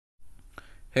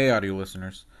Hey, audio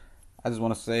listeners. I just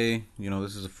want to say,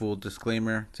 this is a full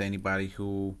disclaimer to anybody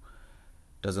who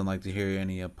doesn't like to hear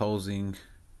any opposing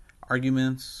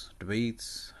arguments,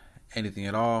 debates, anything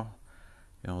at all.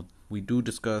 We do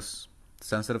discuss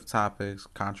sensitive topics,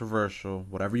 controversial,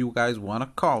 whatever you guys want to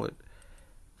call it.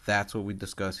 That's what we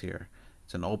discuss here.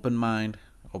 It's an open mind,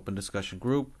 open discussion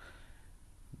group.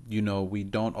 We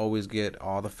don't always get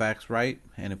all the facts right,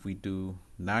 and if we do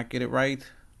not get it right,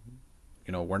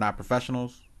 we're not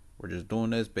professionals. We're just doing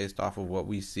this based off of what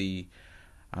we see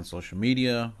on social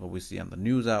media, what we see on the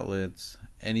news outlets.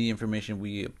 Any information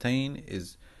we obtain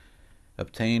is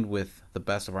obtained with the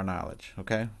best of our knowledge.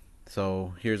 Okay?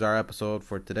 So here's our episode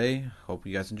for today. Hope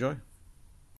you guys enjoy.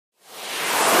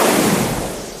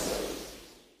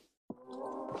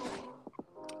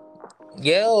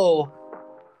 Yo.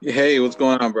 Hey, what's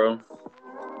going on, bro?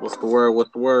 What's the word?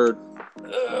 What's the word?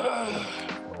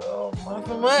 Well,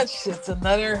 nothing much. It's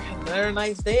another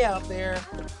nice day out there.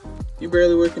 You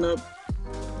barely waking up?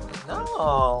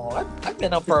 No, I've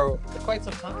been up for quite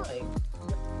some time.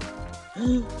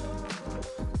 I'm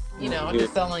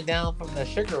just settling down from the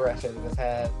sugar rush I just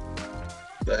had.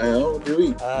 The hell did you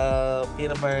eat?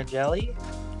 Peanut butter and jelly.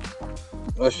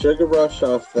 A sugar rush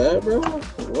off that, bro?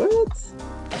 What?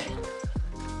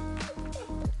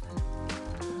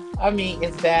 I mean,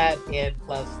 it's that and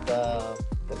plus the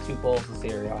 2 bowls of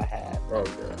cereal I had. Oh,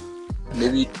 God.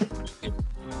 Maybe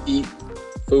eat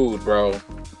food, bro.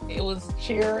 It was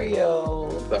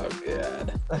Cheerios. Oh,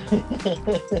 God.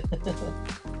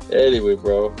 Anyway,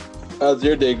 bro. How's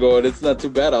your day going? It's not too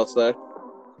bad outside.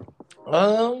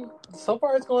 So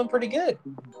far it's going pretty good.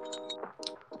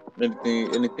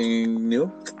 Anything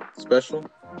new? Special?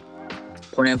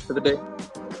 Plans for the day?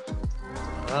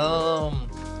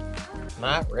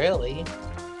 Not really.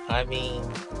 I mean,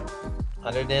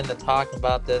 other than the talk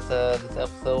about this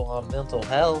episode on mental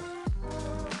health.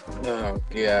 Oh,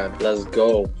 God. Let's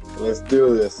go. Let's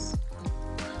do this.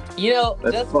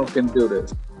 Let's fucking do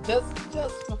this. Just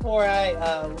before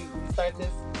we start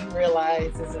this, you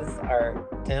realize this is our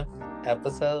 10th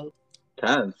episode?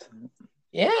 10th?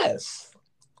 Yes.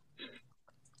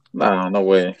 Nah, no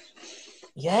way.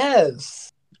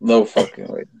 Yes. No fucking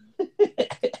way.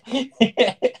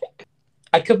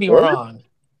 I could be wrong,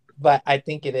 but I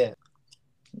think it is.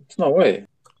 It's no way.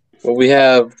 Well, we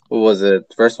have, what was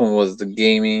it? First one was the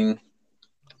gaming.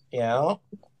 Yeah.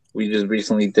 We just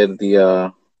recently did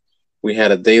we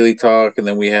had a daily talk, and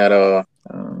then we had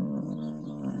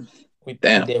we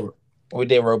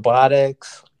did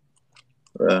robotics.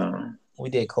 We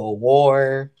did Cold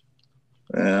War.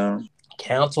 Yeah.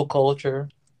 Cancel culture.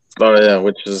 Oh, yeah,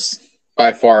 which is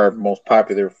by far our most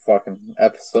popular fucking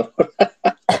episode.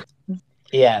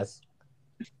 Yes.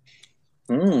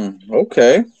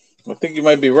 Okay. I think you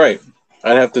might be right.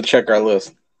 I'd have to check our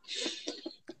list.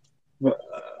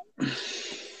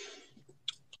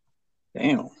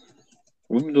 Damn.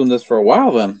 We've been doing this for a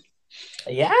while then.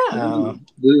 Yeah.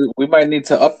 We might need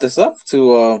to up this up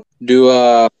to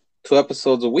do 2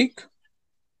 episodes a week.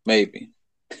 Maybe.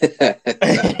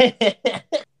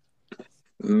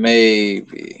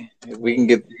 Maybe. If we can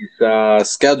get these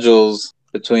schedules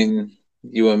between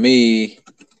you and me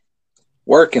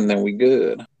working, then we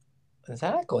good.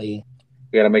 Exactly.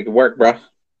 We gotta make it work, bro.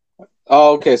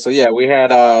 Oh, okay. So yeah, we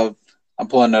had I'm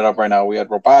pulling that up right now. We had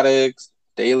robotics,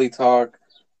 daily talk,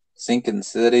 sinking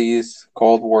cities,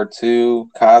 Cold War II,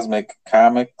 cosmic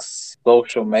comics,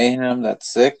 social mayhem.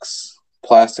 That's 6.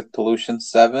 Plastic pollution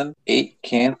 7, 8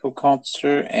 cancel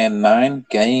culture, and 9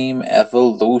 game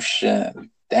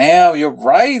evolution. Damn, you're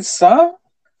right, son.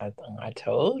 I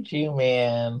told you,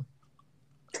 man.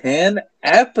 10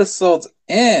 episodes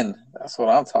in. That's what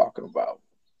I'm talking about.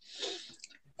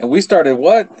 And we started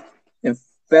what? In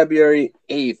February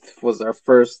 8th was our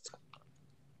first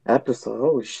episode.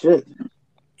 Holy shit.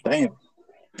 Damn.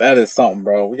 That is something,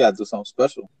 bro. We gotta do something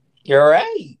special. You're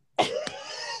right.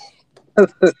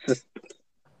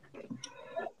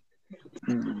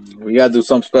 We gotta do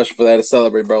something special for that to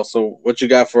celebrate, bro. So what you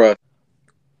got for us?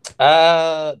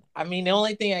 I mean, the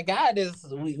only thing I got is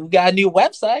we got a new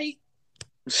website.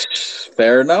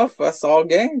 Fair enough. That's all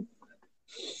game.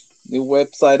 New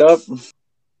website up.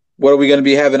 What are we gonna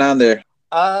be having on there?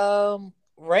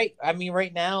 Right. I mean,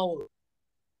 right now,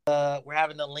 we're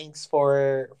having the links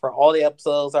for all the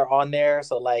episodes are on there.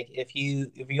 So, like, if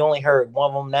you only heard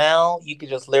one of them now, you could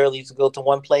just literally just go to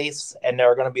one place, and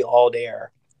they're gonna be all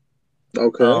there.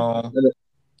 Okay.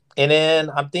 And then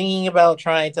I'm thinking about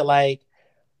trying to like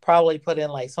probably put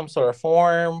in like some sort of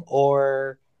form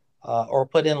or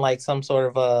put in like some sort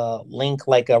of a link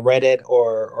like a Reddit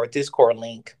or Discord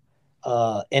link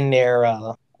in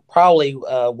there probably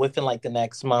within like the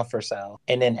next month or so,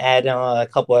 and then add on a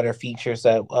couple other features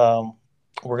that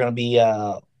we're gonna be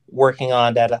working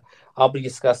on that I'll be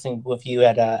discussing with you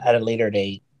at a later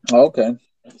date. Okay,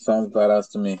 sounds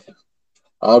badass to me.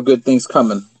 All good things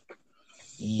coming.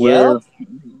 Yep,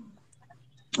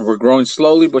 We're growing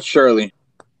slowly but surely.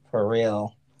 for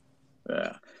real.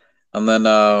 Yeah. And then,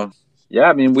 yeah,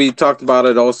 I mean, we talked about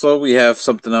it also. We have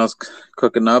something else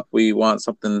cooking up. We want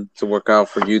something to work out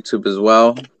for YouTube as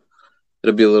well.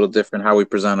 It'll be a little different how we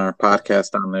present our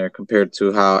podcast on there compared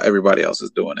to how everybody else is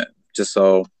doing it. Just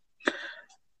so,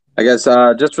 I guess,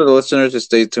 just for the listeners, just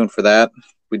stay tuned for that.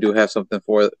 We do have something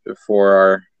for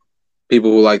our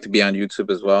people who like to be on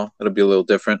YouTube as well. It'll be a little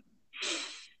different,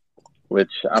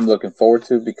 which I'm looking forward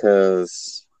to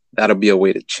because that'll be a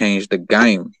way to change the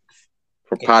game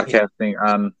for podcasting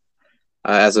on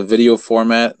as a video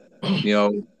format,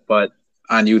 but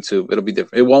on YouTube it'll be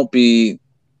different. It won't be,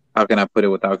 how can I put it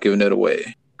without giving it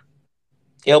away?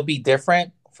 It'll be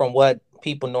different from what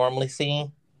people normally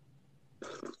see.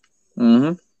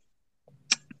 Mm-hmm.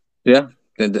 Yeah,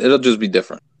 it'll just be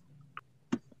different.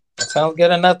 Sounds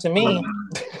good enough to me.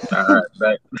 All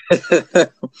right, right.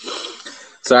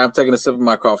 So I'm taking a sip of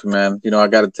my coffee, man. I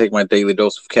got to take my daily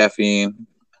dose of caffeine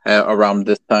around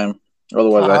this time.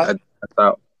 Otherwise, I pass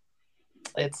out.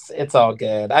 It's all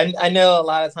good. I know a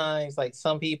lot of times, like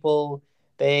some people,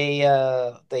 they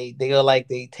go like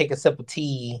they take a sip of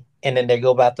tea and then they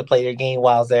go back to play their game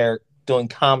while they're doing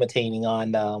commentating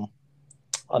on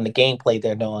the gameplay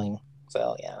they're doing.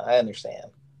 So yeah, I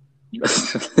understand.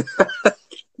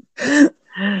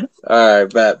 All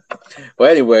right, bet. Well,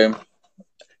 anyway,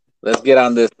 let's get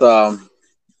on this.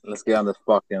 Let's get on this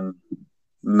fucking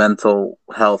mental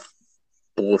health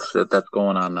bullshit that's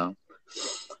going on now.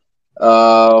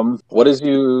 What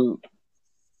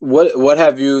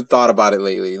have you thought about it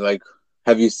lately? Like,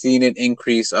 have you seen an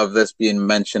increase of this being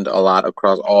mentioned a lot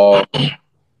across all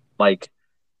like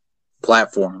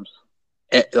platforms,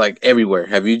 like everywhere?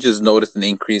 Have you just noticed an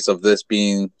increase of this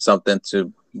being something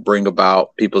to bring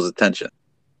about people's attention?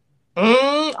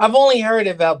 I've only heard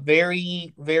about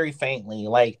very, very faintly.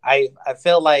 Like I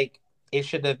feel like it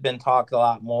should have been talked a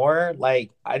lot more.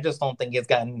 Like I just don't think it's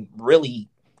gotten really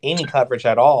any coverage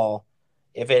at all.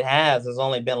 If it has, it's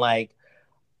only been like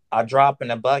a drop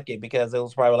in a bucket because it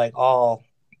was probably like, oh,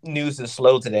 news is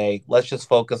slow today. Let's just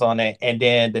focus on it. And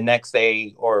then the next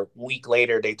day or week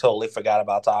later, they totally forgot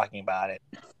about talking about it.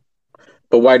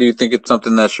 But why do you think it's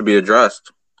something that should be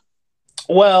addressed?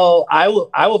 Well, I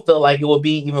would feel like it would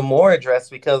be even more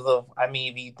addressed because of, I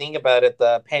mean, if you think about it,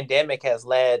 the pandemic has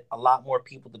led a lot more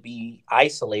people to be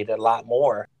isolated a lot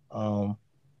more.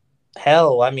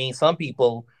 Hell, I mean, some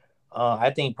people,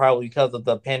 I think probably because of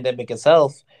the pandemic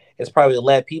itself, it's probably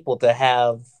led people to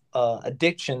have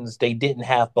addictions they didn't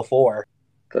have before.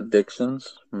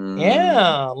 Addictions?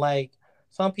 Yeah, like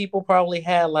some people probably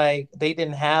had like they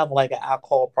didn't have like an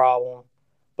alcohol problem,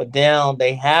 but now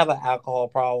they have an alcohol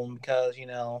problem because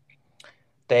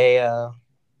they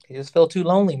just feel too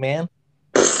lonely, man.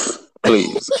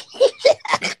 Please.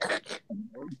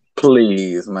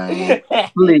 Please, man.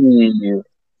 Please.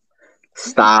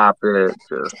 Stop it.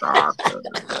 Just stop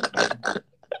it.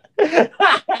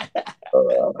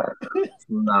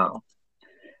 No.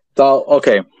 So,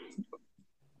 okay.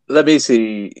 Let me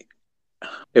see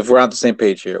if we're on the same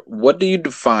page here. What do you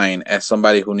define as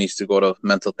somebody who needs to go to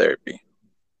mental therapy?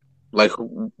 Like,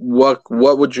 what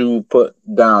would you put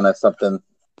down as something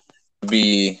to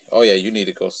be, oh, yeah, you need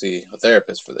to go see a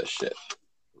therapist for this shit?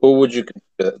 Who would you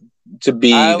consider to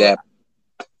be that?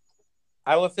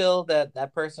 I would feel that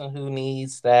that person who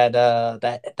needs that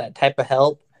type of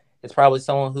help is probably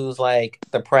someone who's like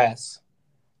depressed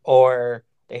or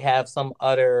they have some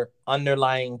other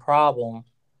underlying problem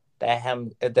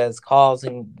that's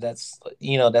causing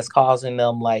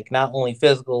them like not only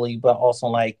physically but also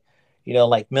like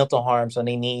like mental harm, so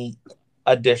they need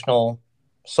additional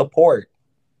support.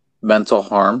 Mental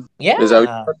harm? Yeah. Is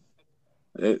that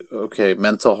okay?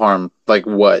 Mental harm, like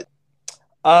what?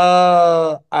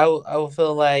 I would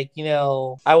feel like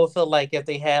I would feel like if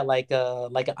they had like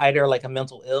either like a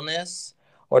mental illness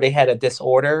or they had a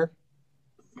disorder.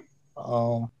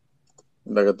 Like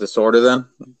a disorder, then?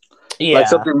 Yeah. Like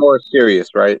something more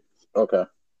serious, right? Okay.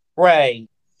 Right.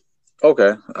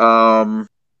 Okay.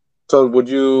 So would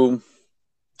you?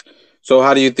 So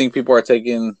how do you think people are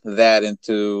taking that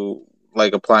into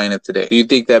like applying it today? Do you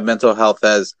think that mental health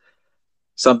has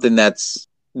something that's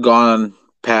gone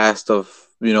past of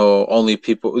only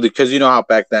people, because how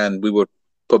back then we would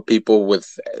put people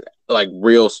with like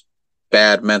real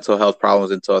bad mental health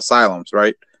problems into asylums,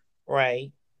 right?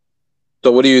 Right.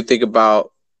 So what do you think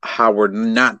about how we're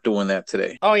not doing that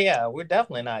today. Oh yeah, we're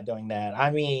definitely not doing that.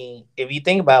 I mean, if you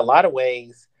think about a lot of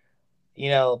ways,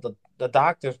 the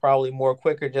doctor's probably more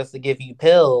quicker just to give you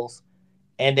pills,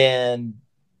 and then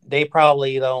they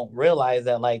probably don't realize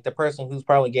that like the person who's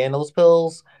probably getting those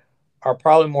pills are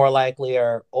probably more likely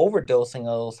are overdosing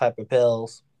those type of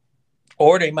pills,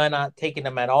 or they might not taking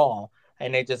them at all,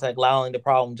 and they're just like allowing the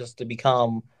problem just to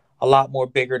become a lot more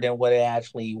bigger than what it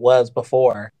actually was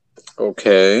before.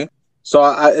 Okay. So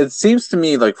it seems to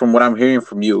me like from what I'm hearing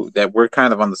from you that we're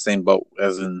kind of on the same boat,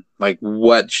 as in like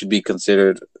what should be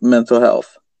considered mental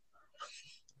health.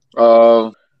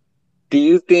 Uh, do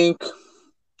you think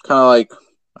kind of like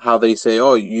how they say,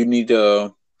 oh, you need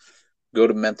to go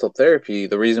to mental therapy?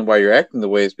 The reason why you're acting the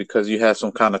way is because you had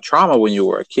some kind of trauma when you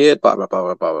were a kid. Blah blah blah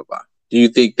blah blah blah blah. Do you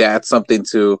think that's something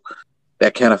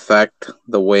that can affect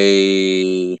the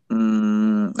way?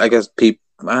 I guess people.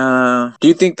 Do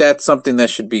you think that's something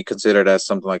that should be considered as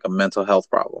something like a mental health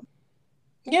problem?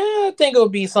 Yeah, I think it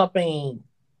would be something.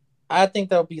 I think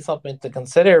that would be something to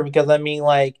consider because I mean,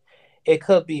 like, it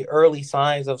could be early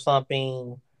signs of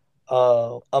something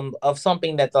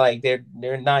that like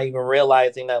they're not even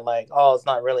realizing that like, oh, it's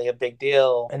not really a big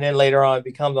deal, and then later on it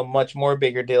becomes a much more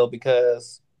bigger deal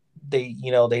because they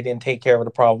didn't take care of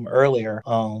the problem earlier.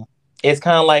 It's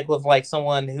kind of like with like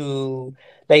someone who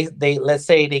they let's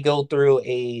say they go through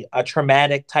a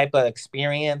traumatic type of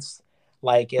experience,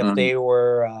 like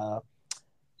Mm.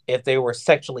 if they were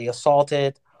sexually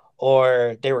assaulted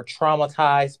or they were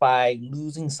traumatized by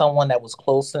losing someone that was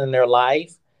close in their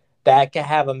life, that can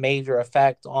have a major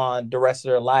effect on the rest of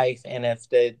their life. And if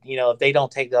they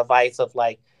don't take the advice of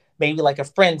like maybe like a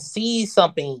friend sees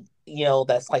something,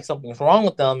 that's like something's wrong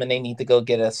with them and they need to go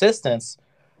get assistance,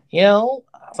 you know,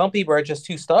 some people are just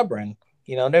too stubborn.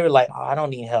 They're like, oh, I don't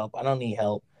need help. I don't need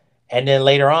help. And then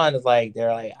later on, it's like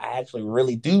they're like, I actually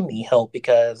really do need help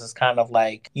because it's kind of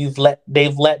like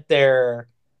they've let their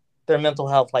mental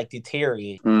health like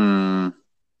deteriorate. Hmm.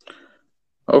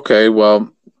 Okay.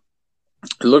 Well,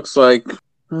 it looks like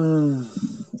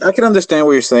I can understand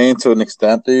what you're saying to an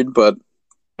extent, dude. But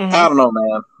I Mm-hmm. don't know,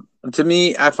 man. To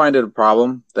me, I find it a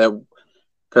problem that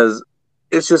because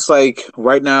it's just like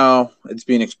right now it's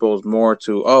being exposed more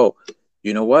to, oh,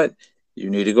 you know what, you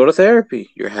need to go to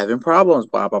therapy, you're having problems,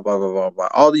 blah blah blah blah blah blah,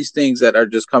 all these things that are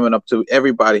just coming up to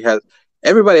everybody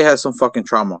has some fucking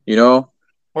trauma, and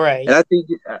Right. I think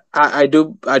I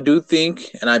do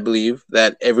think and I believe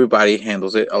that everybody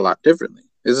handles it a lot differently.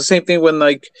 It's the same thing when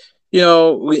like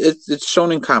it's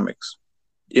shown in comics.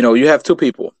 You have two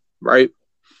people, right?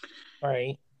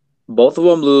 Right. Both of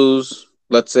them lose,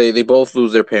 let's say they both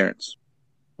lose their parents.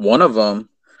 One of them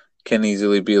can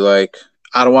easily be like,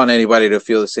 I don't want anybody to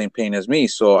feel the same pain as me,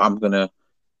 so I'm going to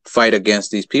fight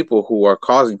against these people who are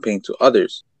causing pain to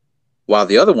others. While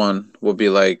the other one will be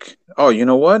like, oh, you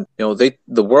know what?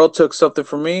 The world took something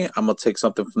from me, I'm going to take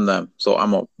something from them. So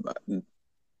I'm going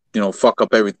to fuck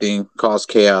up everything, cause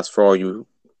chaos for all you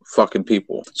fucking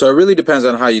people. So it really depends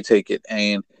on how you take it.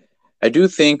 And I do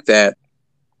think that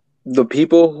the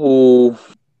people who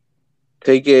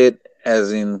take it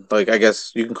as in like I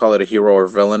guess you can call it a hero or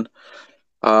villain,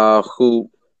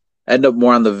 who end up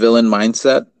more on the villain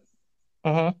mindset,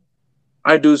 Mm-hmm.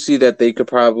 I do see that they could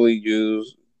probably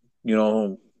use, you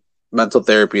know, mental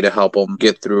therapy to help them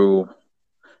get through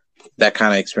that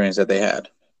kind of experience that they had.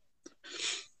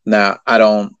 Now, I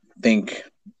don't think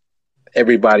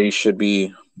everybody should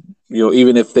be,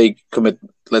 even if they commit,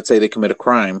 let's say they commit a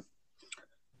crime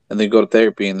and they go to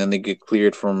therapy and then they get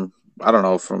cleared from, I don't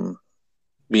know, from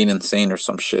being insane or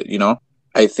some shit.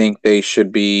 I think they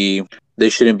shouldn't be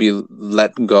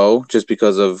let go just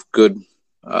because of good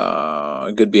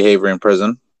behavior in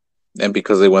prison and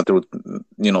because they went through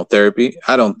therapy.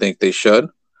 I don't think they should,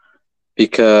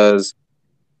 because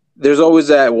there's always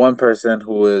that one person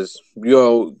who is,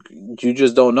 you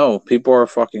just don't know. People are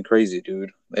fucking crazy,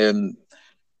 dude, and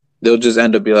they'll just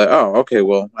end up be like, oh, okay,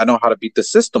 well, I know how to beat the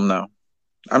system now.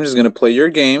 I'm just gonna play your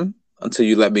game until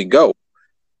you let me go,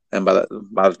 and by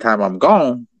the time I'm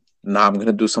gone, now I'm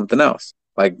gonna do something else,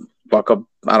 like fuck up,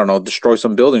 I don't know, destroy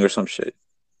some building or some shit,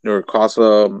 or cause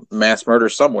a mass murder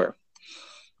somewhere.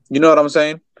 You know what I'm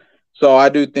saying? So I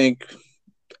do think,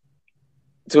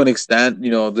 to an extent,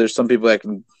 there's some people that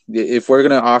can. If we're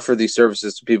gonna offer these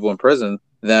services to people in prison,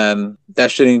 then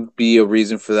that shouldn't be a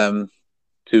reason for them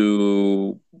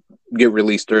to get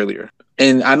released earlier.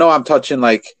 And I know I'm touching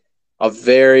like a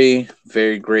very,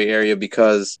 very gray area,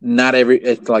 because not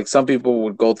it's like some people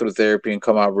would go through therapy and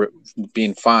come out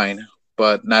being fine,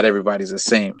 but not everybody's the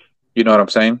same. You know what I'm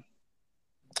saying?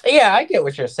 Yeah, I get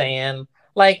what you're saying.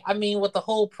 Like, I mean, with the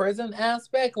whole prison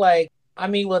aspect, like, I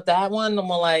mean, with that one, I'm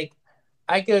like,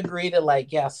 I could agree that,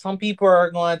 like, yeah, some people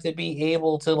are going to be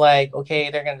able to, like, okay,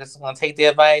 they're gonna take the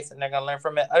advice and they're gonna learn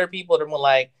from it. Other people are more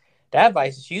like, that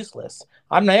advice is useless.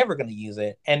 I'm never gonna use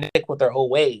it, and they stick with their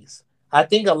old ways. I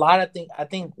think a lot of things. I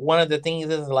think one of the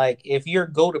things is, like, if you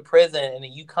go to prison and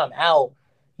then you come out,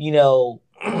 you know,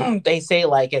 they say,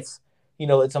 like, it's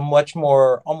a much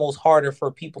more almost harder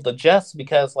for people to adjust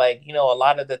because, like, a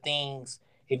lot of the things,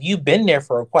 if you've been there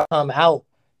for a while, come out,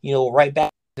 right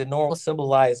back to normal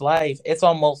civilized life. It's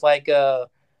almost like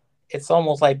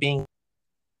being.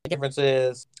 The difference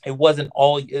is it wasn't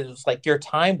all. It was like your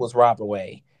time was robbed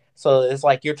away. So it's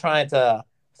like you're trying to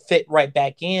fit right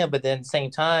back in, but then at the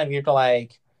same time you're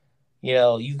like,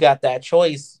 you got that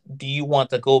choice. Do you want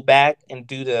to go back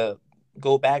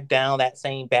down that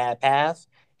same bad path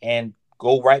and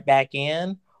go right back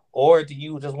in, or do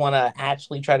you just want to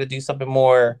actually try to do something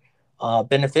more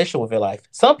beneficial with your life?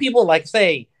 Some people, like,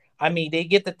 say, I mean, they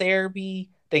get the therapy,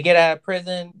 they get out of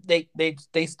prison, they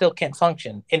still can't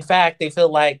function. In fact, they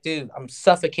feel like, dude, I'm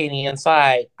suffocating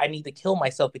inside. I need to kill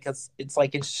myself because it's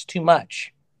like it's just too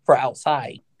much for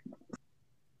outside.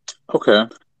 Okay.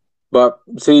 But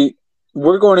see,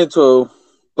 we're going into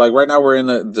like right now we're in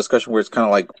a discussion where it's kind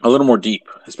of like a little more deep,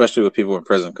 especially with people in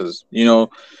prison, because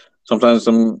sometimes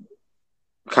some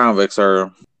convicts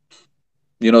are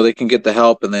they can get the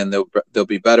help and then they'll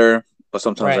be better, but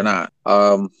sometimes they're Right.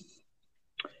 not.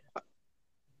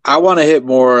 I want to hit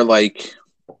more like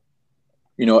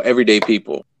everyday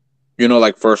people,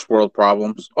 like first world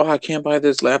problems. Oh, I can't buy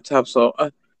this laptop, so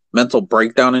mental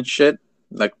breakdown and shit,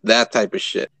 like that type of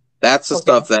shit. That's the Okay.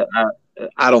 stuff that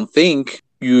I don't think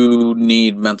you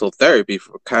need mental therapy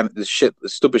for, kind of the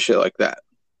stupid shit like that.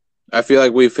 I feel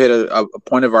like we've hit a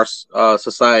point of our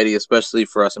society, especially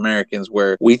for us Americans,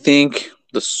 where we think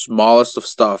the smallest of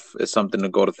stuff is something to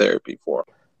go to therapy for.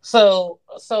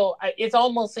 It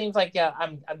almost seems like, yeah,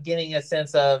 I'm getting a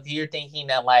sense of you're thinking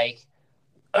that, like,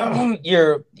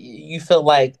 you feel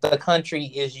like the country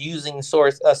is using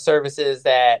services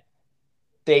that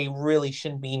they really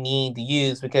shouldn't be needing to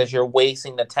use because you're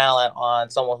wasting the talent on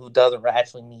someone who doesn't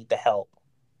actually need the help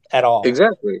at all.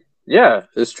 Exactly. Yeah,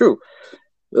 it's true.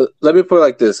 Let me put it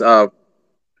like this.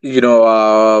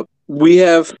 We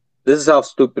have this is how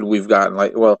stupid we've gotten.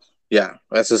 Like, well, yeah,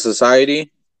 as a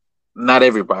society, not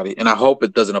everybody, and I hope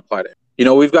it doesn't apply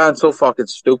to. We've gotten so fucking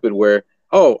stupid where,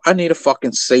 oh, I need a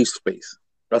fucking safe space.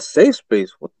 A safe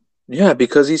space? What? Yeah,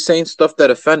 because he's saying stuff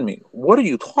that offend me. What are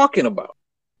you talking about?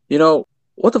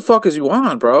 What the fuck is you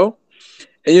on, bro?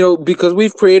 And because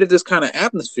we've created this kind of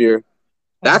atmosphere,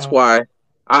 that's Mm-hmm. why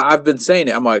I've been saying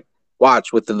it. I'm like,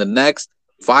 watch within the next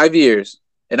 5 years,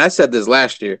 and I said this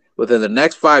last year. Within the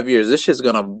next 5 years, this shit's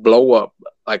gonna blow up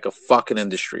like a fucking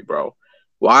industry, bro.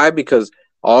 Why? Because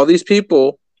all these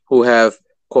people who have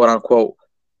quote unquote,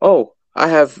 oh, I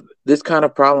have this kind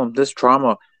of problem, this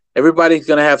trauma. Everybody's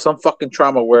gonna have some fucking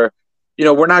trauma where,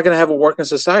 we're not gonna have a working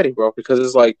society, bro. Because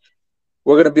it's like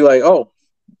we're gonna be like, oh,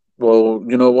 well,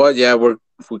 you know what? Yeah, we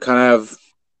kind of have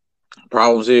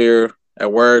problems here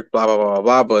at work, blah blah blah blah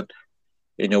blah. But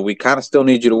we kind of still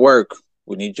need you to work.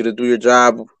 We need you to do your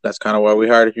job. That's kind of what we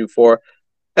hired you for.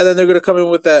 And then they're gonna come in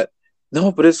with that.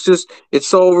 No, but it's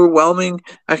so overwhelming.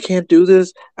 I can't do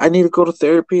this. I need to go to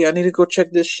therapy. I need to go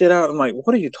check this shit out. I'm like,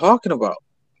 what are you talking about?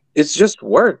 It's just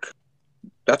work.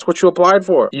 That's what you applied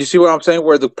for. You see what I'm saying?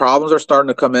 Where the problems are starting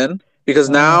to come in because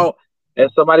Mm-hmm. now,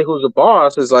 as somebody who's a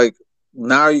boss, is like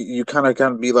now you kind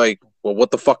of be like, well,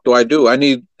 what the fuck do I do? I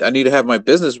need to have my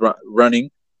business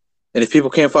running, and if people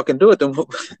can't fucking do it, then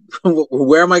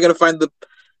where am I going to find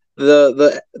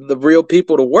the real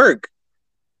people to work?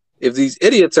 If these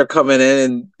idiots are coming in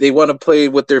and they want to play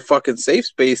with their fucking safe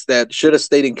space that should have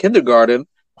stayed in kindergarten,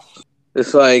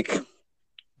 it's like,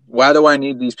 why do I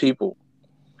need these people?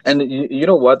 And you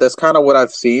know what? That's kind of what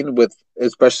I've seen with,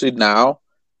 especially now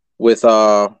with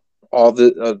all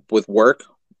the with work.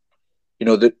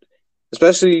 The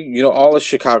especially all the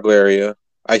Chicago area.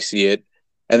 I see it,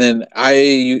 and then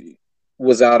I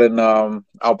was out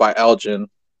by Elgin,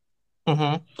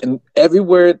 Mm-hmm. and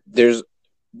everywhere there's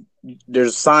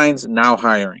signs now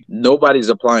hiring. Nobody's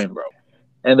applying, bro.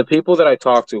 And the people that I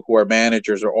talk to who are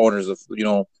managers or owners of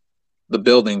the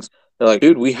buildings, they're like,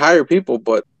 dude, we hire people,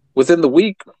 but within the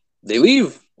week they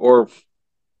leave, or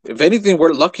if anything,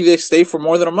 we're lucky they stay for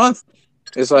more than a month.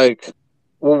 It's like,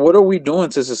 well, what are we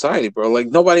doing to society, bro? Like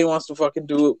nobody wants to fucking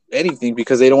do anything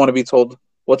because they don't want to be told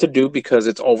what to do because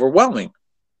it's overwhelming.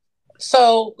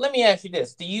 So let me ask you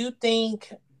this: do you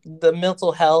think the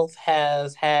mental health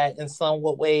has had, in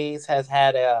somewhat ways, has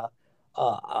had a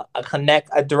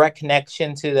direct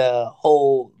connection to the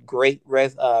whole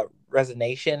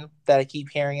resignation that I keep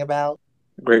hearing about?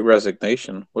 Great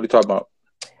resignation. What are you talking about?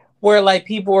 where like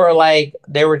people were like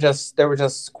they were just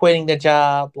quitting the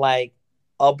job like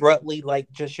abruptly,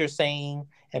 like just you're saying,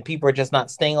 and people are just not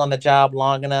staying on the job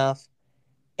long enough,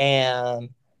 and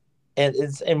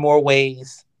it's in more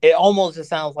ways. It almost just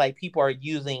sounds like people are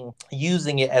using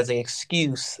it as an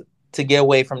excuse to get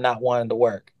away from not wanting to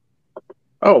work.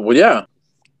 Oh well, yeah,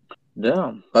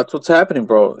 yeah, that's what's happening,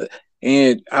 bro.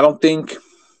 And I don't think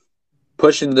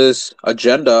pushing this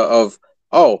agenda of,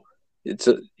 oh, it's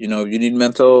a, you need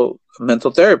mental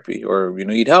therapy, or you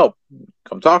need help,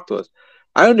 come talk to us.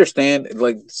 I understand,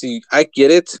 like, see, I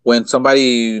get it when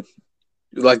somebody,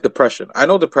 like, depression. I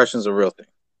know depression is a real thing.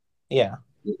 Yeah.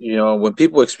 When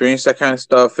people experience that kind of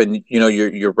stuff, and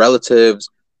your relatives,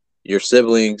 your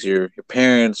siblings, your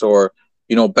parents, or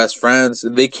best friends,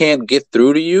 they can't get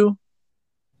through to you,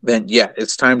 then yeah,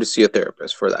 it's time to see a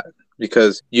therapist for that,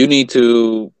 because you need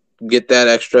to get that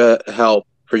extra help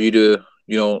for you to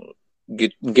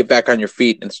get back on your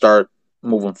feet and start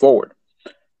moving forward.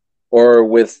 Or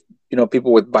with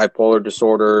people with bipolar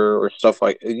disorder or stuff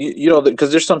like,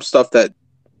 because there's some stuff that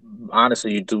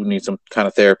honestly you do need some kind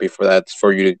of therapy for that,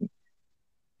 for you to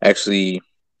actually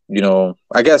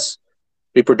I guess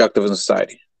be productive in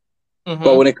society. But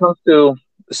Mm-hmm. when it comes to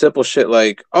simple shit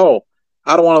like, oh,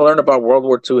 I don't want to learn about World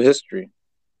War II history,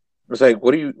 it's like,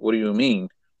 what do you mean?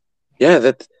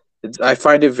 Yeah, I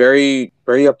find it very,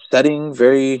 very upsetting.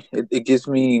 It gives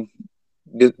me,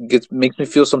 makes me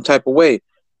feel some type of way,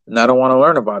 and I don't want to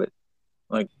learn about it.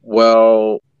 Like,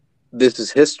 well, this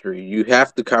is history. You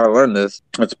have to kind of learn this.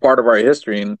 It's part of our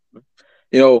history, and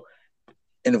you know,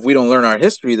 and if we don't learn our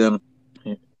history, then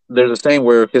there's a saying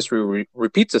where history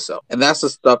repeats itself, and that's the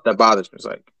stuff that bothers me. It's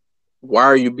like, why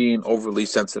are you being overly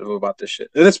sensitive about this shit?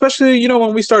 And especially,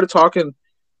 when we started talking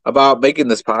about making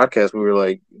this podcast, we were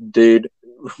like, dude,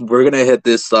 we're gonna hit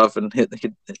this stuff and hit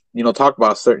talk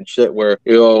about certain shit where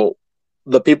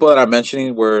the people that I'm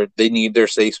mentioning, where they need their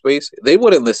safe space, they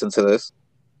wouldn't listen to this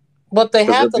But they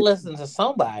because have to listen to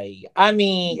somebody. I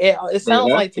mean, it they sounds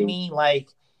have like to to. me like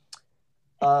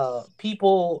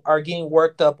people are getting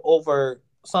worked up over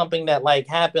something that like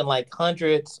happened like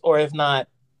hundreds or if not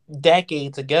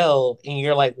decades ago, and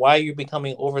you're like, why are you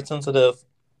becoming oversensitive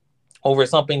over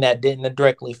something that didn't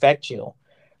directly affect you?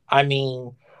 I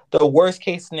mean, the worst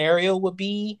case scenario would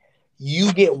be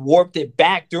you get warped it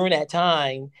back during that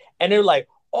time, and they're like,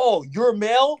 oh, you're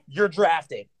male, you're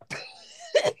drafted.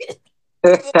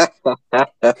 The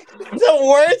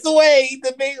worst way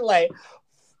to be like,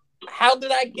 how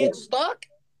did I get stuck?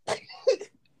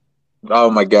 Oh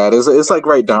my god, it's like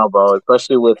right now, bro.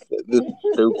 Especially with this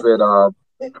stupid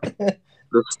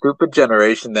the stupid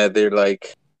generation that they're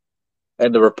like,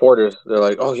 and the reporters, they're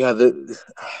like, oh yeah,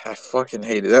 I fucking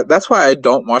hate it. That's why I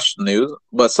don't watch the news,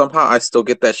 but somehow I still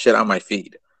get that shit on my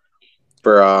feed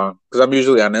for because I'm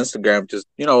usually on Instagram, just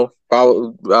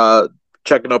follow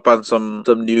checking up on some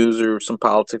news or some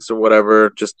politics or whatever,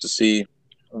 just to see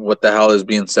what the hell is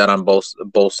being said on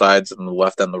both sides, and the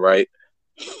left and the right.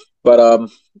 But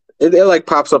it like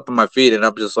pops up in my feed, and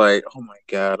I'm just like, oh my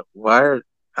god, why are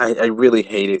I really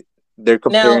hate it. They're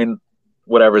Now, comparing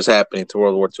whatever's happening to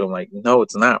World War II. I'm like, no,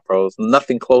 it's not, bro. It's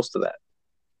nothing close to that.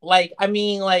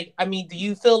 do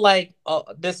you feel like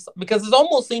this, because it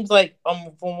almost seems like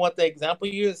from what the example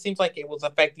you used, it seems like it was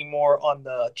affecting more on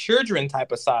the children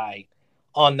type of side,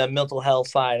 on the mental health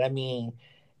side. I mean,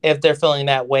 if they're feeling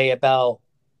that way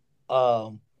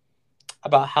um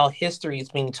about how history is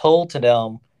being told to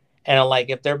them, and like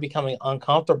if they're becoming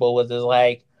uncomfortable with it,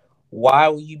 like why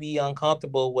would you be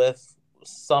uncomfortable with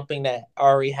something that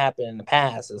already happened in the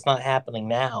past? It's not happening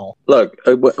now. Look,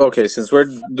 okay, since we're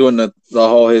doing the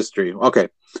whole history, okay,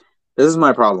 this is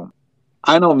my problem.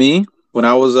 I know me, when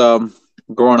I was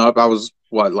growing up, I was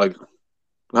what, like,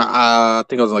 I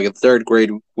think I was like in third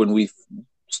grade when we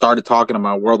started talking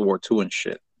about World War II and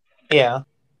shit. Yeah.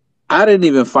 I didn't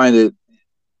even find it.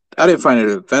 I didn't find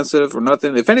it offensive or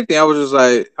nothing. If anything, I was just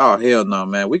like, "Oh hell no,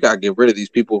 man! We gotta get rid of these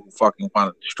people who fucking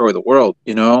want to destroy the world."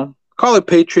 Call it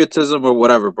patriotism or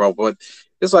whatever, bro. But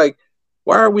it's like,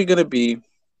 why are we gonna be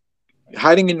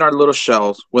hiding in our little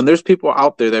shells when there's people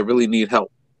out there that really need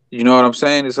help? You know what I'm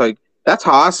saying? It's like, that's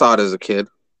how I saw it as a kid.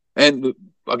 And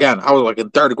again, I was like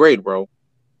in third grade, bro.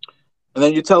 And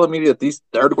then you're telling me that these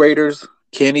third graders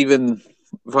can't even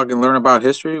fucking learn about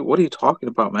history? What are you talking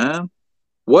about, man?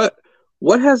 What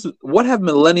what have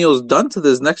millennials done to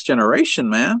this next generation,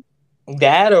 man?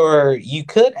 That, or you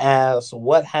could ask,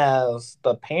 what has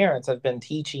the parents have been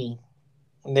teaching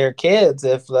their kids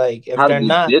if How to they're be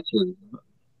not. bitches.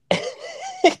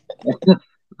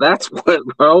 That's what,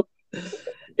 bro.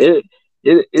 It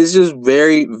it is just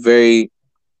very, very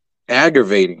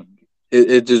aggravating.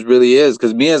 It just really is.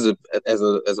 Because me as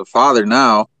a father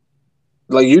now,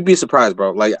 like you'd be surprised,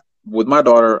 bro. Like with my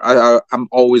daughter, I'm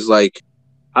always like,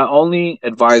 I only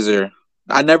advise her.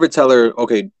 I never tell her,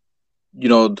 okay, you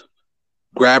know,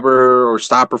 grab her or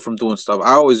stop her from doing stuff.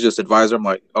 I always just advise her. I'm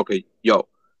like, okay, yo,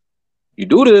 you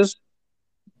do this,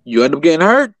 you end up getting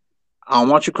hurt. I don't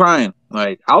want you crying.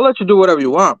 Like, I'll let you do whatever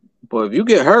you want, but if you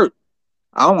get hurt,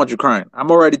 I don't want you crying. I'm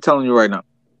already telling you right now.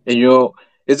 And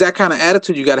it's that kind of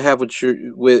attitude you got to have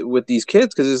with these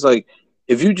kids, because it's like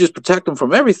if you just protect them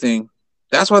from everything,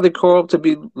 that's why they grow up to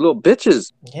be little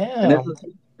bitches. And Yeah.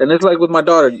 it's like with my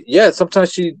daughter. Yeah,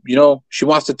 sometimes she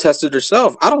wants to test it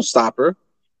herself. I don't stop her.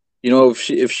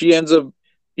 If she ends up,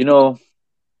 you know,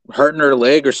 hurting her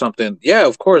leg or something, yeah,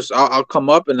 of course I'll come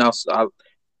up and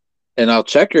I'll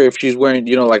check her if she's wearing,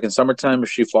 like in summertime,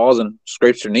 if she falls and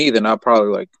scrapes her knee, then I'll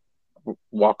probably like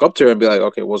walk up to her and be like,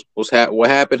 okay, what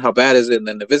happened? How bad is it? And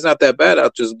then if it's not that bad, I'll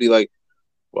just be like,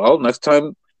 well, next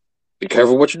time, be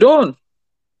careful what you're doing.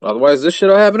 Otherwise, this shit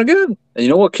will happen again. And you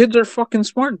know what? Kids are fucking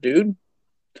smart, dude.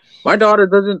 My daughter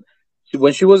doesn't.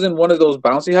 When she was in one of those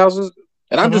bouncy houses,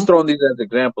 and I'm just throwing these as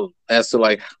examples as to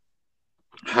like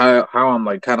how I'm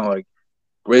like kind of like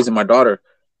raising my daughter.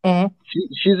 Mm-hmm.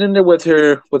 She's in there with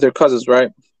her cousins,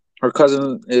 right? Her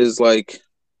cousin is like,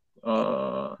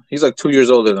 he's like 2 years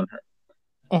older than her.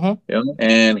 Mm-hmm.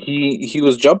 And he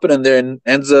was jumping in there and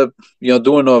ends up,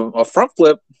 doing a front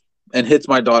flip and hits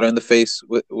my daughter in the face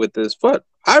with his foot.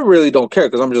 I really don't care,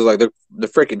 because I'm just like, they're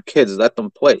freaking kids. Let them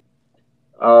play.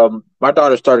 My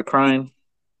daughter started crying,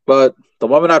 but the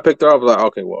moment I picked her up, I was like,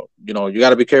 okay, well, you got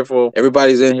to be careful.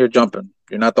 Everybody's in here jumping.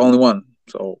 You're not the only one.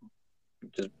 So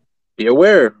just be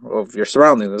aware of your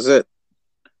surroundings. That's it.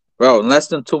 Bro, in less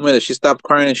than 2 minutes, she stopped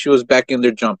crying and she was back in there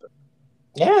jumping.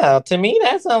 Yeah, to me,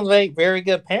 that sounds like very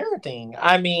good parenting.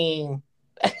 I mean,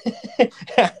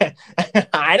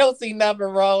 I don't see nothing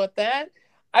wrong with that.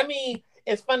 I mean,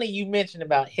 it's funny you mentioned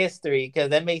about history, because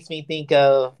that makes me think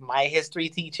of my history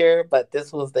teacher, but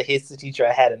this was the history teacher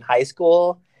I had in high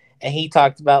school. And he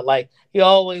talked about, like, he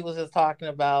always was just talking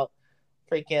about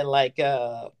freaking like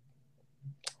the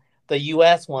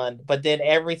US one, but then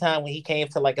every time when he came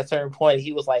to like a certain point,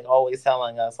 he was like always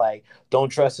telling us like, don't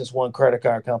trust this one credit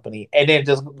card company, and then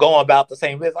just going about the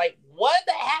same. It's like, what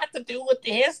does that have to do with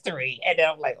the history? And then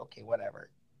I'm like, okay, whatever.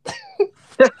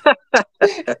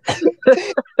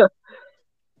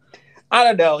 I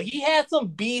don't know. He had some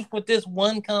beef with this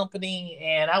one company,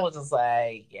 and I was just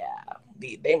like, yeah,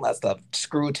 they must have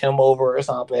screwed him over or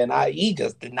something. He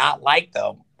just did not like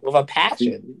them with a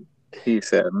passion. He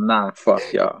said, nah, fuck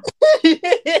y'all. I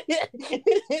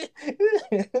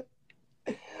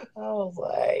was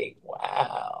like,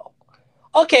 wow.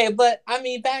 Okay, but I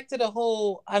mean, back to the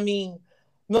whole,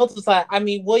 mental side. I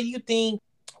mean, what do you think?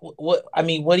 What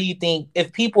do you think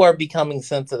if people are becoming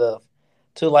sensitive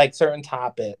to like certain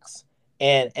topics,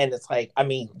 and it's like, I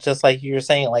mean, just like you were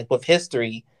saying, like with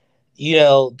history,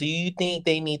 do you think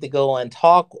they need to go and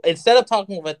talk, instead of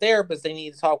talking with a therapist, they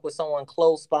need to talk with someone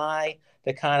close by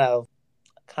to kind of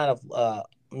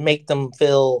make them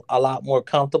feel a lot more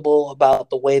comfortable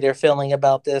about the way they're feeling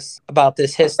about this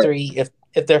history, if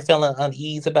they're feeling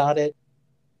unease about it?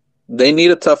 They need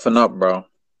to toughen up, bro.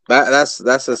 That's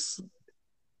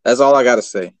all I gotta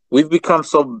say. We've become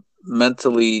so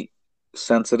mentally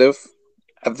sensitive.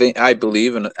 I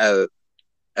believe in as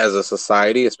a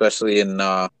society, especially in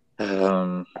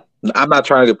I'm not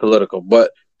trying to get political,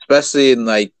 but especially in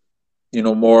like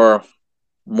more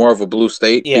of a blue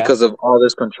state, because of all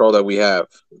this control that we have.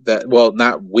 That, well,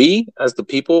 not we as the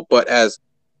people, but as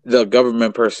the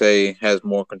government per se has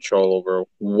more control over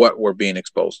what we're being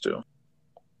exposed to.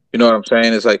 You know what I'm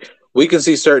saying? It's like we can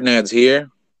see certain ads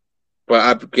here, but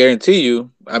I guarantee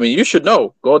you, I mean, you should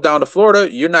know. Go down to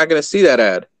Florida, you're not going to see that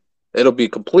ad. It'll be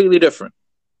completely different.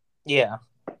 Yeah.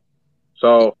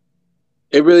 So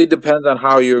it really depends on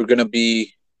how you're going to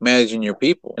be managing your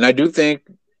people. And I do think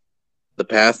the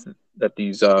path that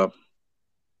these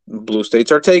blue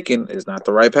states are taking is not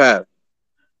the right path,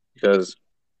 because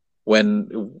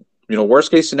when worst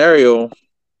case scenario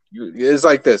is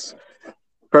like this.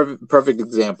 Perfect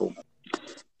example.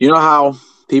 You know how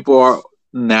people are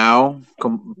now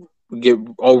get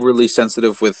overly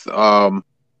sensitive with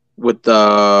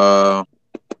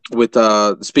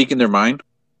speaking their mind.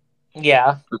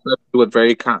 Yeah. With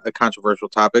very controversial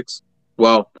topics.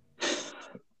 Well,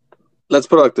 let's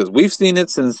put it like this. We've seen it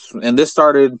since, and this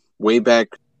started way back,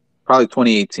 probably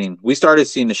 2018. We started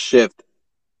seeing a shift.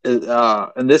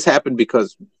 And this happened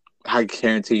because, I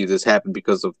guarantee you this happened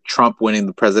because of Trump winning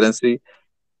the presidency.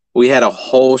 We had a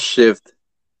whole shift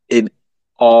in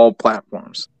all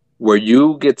platforms. where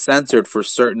you get censored for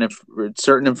certain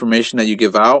information that you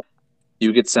give out.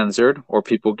 You get censored, or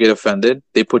people get offended.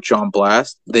 They put you on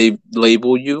blast. They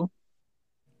label you.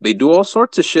 They do all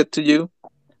sorts of shit to you.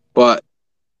 But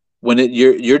when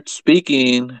you're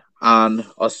speaking on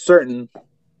a certain,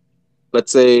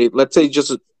 let's say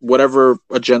just whatever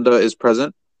agenda is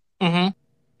present, Mm-hmm.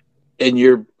 and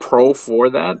you're pro for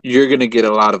that, you're gonna get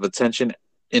a lot of attention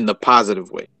in the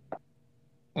positive way.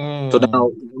 So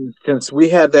now, since we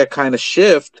had that kind of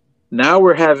shift, now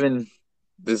we're having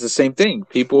this the same thing.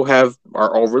 People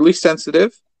are overly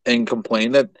sensitive and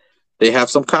complain that they have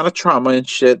some kind of trauma and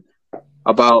shit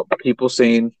about people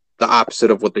saying the opposite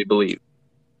of what they believe.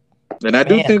 And I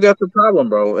do Man. think that's a problem,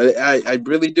 bro. I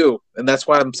really do. And that's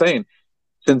why I'm saying,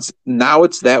 since now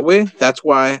it's that way, that's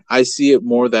why I see it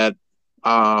more that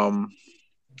I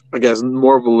guess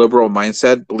more of a liberal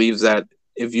mindset believes that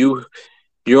if you're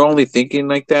only thinking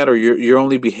like that, or you're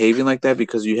only behaving like that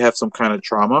because you have some kind of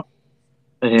trauma,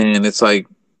 and it's like,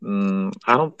 I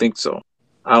don't think so.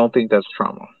 I don't think that's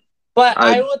trauma. But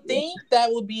I would think that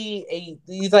would be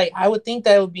I would think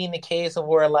that would be in the case of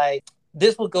where like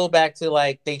this would go back to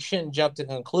like they shouldn't jump to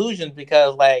conclusions,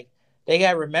 because like they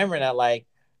gotta remember that like,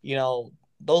 you know,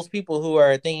 those people who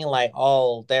are thinking like,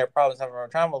 oh, they're probably suffering from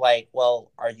trauma, like,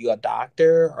 well, are you a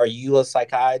doctor? Are you a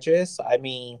psychiatrist? I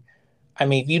mean,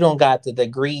 if you don't got the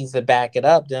degrees to back it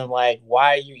up, then like,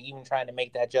 why are you even trying to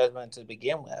make that judgment to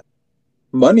begin with?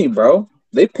 Money, bro.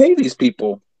 They pay these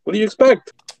people. What do you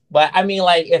expect? But I mean,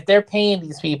 like, if they're paying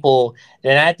these people,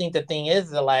 then I think the thing is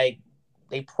that like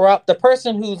the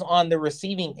person who's on the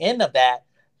receiving end of that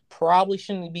probably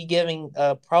shouldn't be giving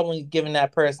that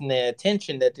person the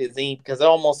attention that they need, because it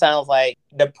almost sounds like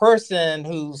the person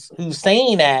who's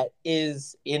saying that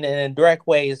is in a direct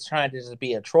way is trying to just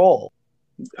be a troll.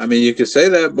 I mean, you could say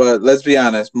that, but let's be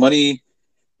honest. Money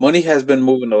has been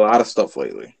moving a lot of stuff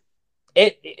lately.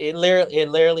 It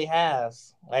literally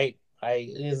has.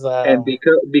 And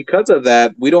because of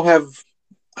that, we don't have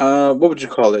what would you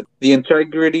call it? The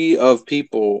integrity of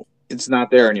people. It's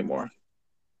not there anymore.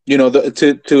 You know,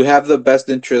 to have the best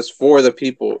interest for the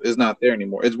people is not there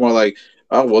anymore. It's more like,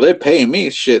 oh well, they're paying me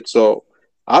shit, so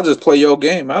I'll just play your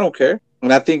game. I don't care.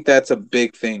 And I think that's a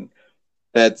big thing.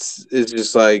 It's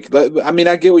just like, I mean,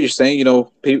 I get what you're saying. You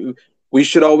know, we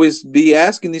should always be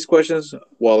asking these questions.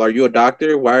 Well, are you a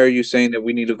doctor? Why are you saying that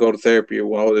we need to go to therapy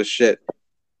or all this shit?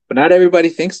 But not everybody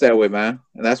thinks that way, man,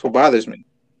 and that's what bothers me.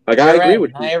 Like, I agree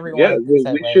with you. Yeah,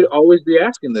 we should always be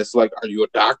asking this. Like, are you a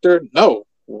doctor? No.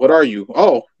 What are you?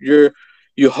 Oh, you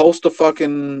host a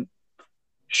fucking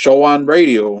show on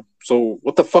radio. So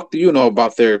what the fuck do you know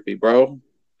about therapy, bro?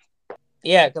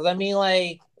 Yeah, because I mean,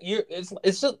 like,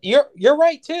 it's just you're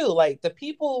right too. Like, the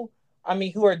people, I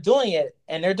mean, who are doing it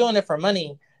and they're doing it for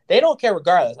money, they don't care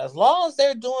regardless. As long as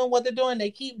they're doing what they're doing,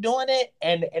 they keep doing it,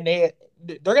 and they're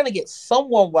gonna get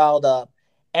someone wild up.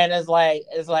 And it's like,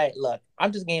 look,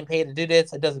 I'm just getting paid to do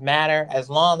this. It doesn't matter as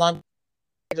long as I'm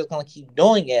just gonna keep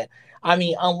doing it. I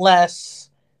mean, unless,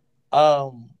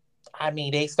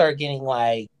 they start getting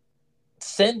like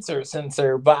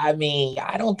censor. But I mean,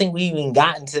 I don't think we even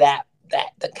gotten to that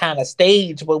the kind of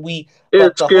stage. But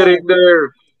it's getting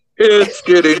there. It's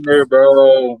getting there,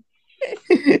 bro.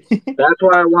 That's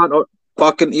why I want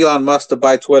fucking Elon Musk to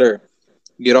buy Twitter.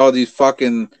 Get all these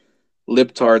fucking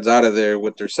libtards out of there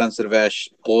with their sensitive ass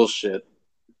bullshit.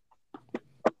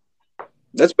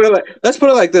 Let's put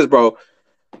it like this, bro.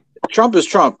 Trump is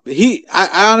Trump.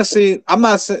 I honestly, I'm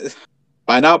not saying.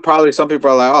 By now, probably some people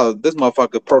are like, "Oh, this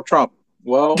motherfucker pro-Trump."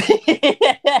 Well,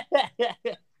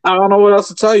 I don't know what else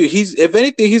to tell you. If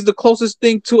anything, he's the closest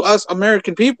thing to us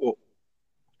American people.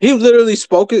 He literally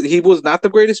spoke it. He was not the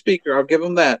greatest speaker. I'll give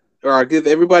him that, or I'll give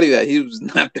everybody that. He was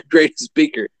not the greatest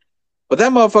speaker, but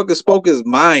that motherfucker spoke his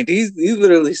mind. He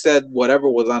literally said whatever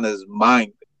was on his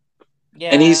mind,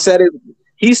 and he said it.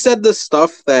 He said the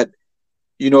stuff that,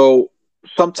 you know,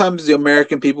 sometimes the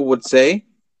American people would say,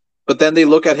 but then they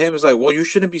look at him as like, well, you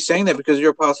shouldn't be saying that because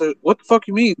you're a politician. What the fuck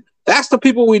you mean? That's the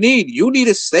people we need. You need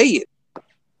to say it.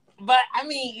 But I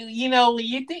mean, you know,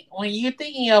 when you're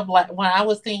thinking of like, when I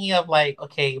was thinking of like,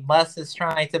 okay, Musk is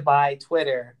trying to buy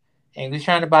Twitter and he's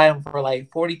trying to buy them for like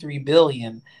 $43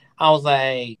 billion. I was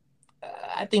like,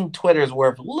 I think Twitter is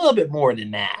worth a little bit more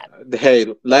than that.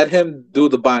 Hey, let him do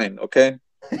the buying, okay?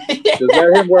 Just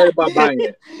let him worry about buying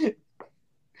it.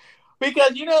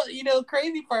 Because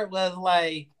crazy part was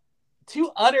like two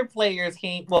other players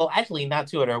came. Well, actually, not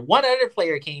two other. One other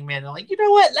player came in and like, you know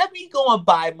what? Let me go and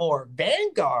buy more.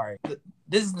 Vanguard.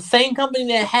 This is the same company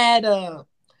that had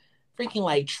freaking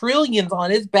like trillions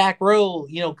on its back row.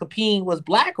 You know, competing with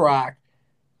BlackRock.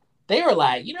 They were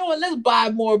like, you know what? Let's buy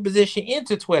more position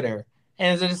into Twitter.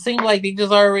 And it seemed like the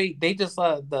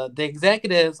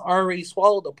executives already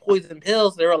swallowed the poison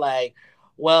pills. They were like,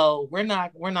 well, we're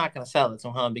not gonna sell it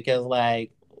to him because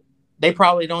like they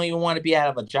probably don't even want to be out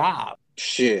of a job.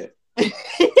 Shit.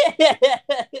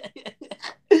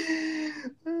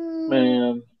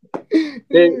 Man.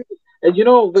 And you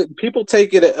know, people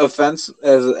take it offense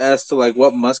as to like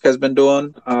what Musk has been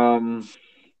doing. I'm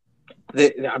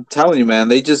telling you, man,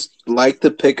 they just like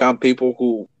to pick on people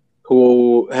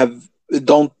who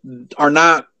are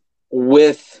not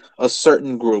with a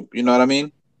certain group. You know what I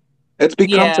mean? It's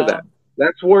become to Yeah, that.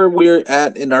 That's where we're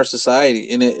at in our society,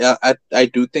 and I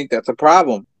do think that's a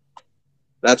problem.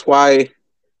 That's why,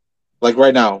 like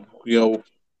right now, you know,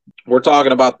 we're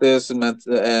talking about this and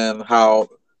how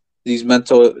these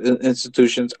mental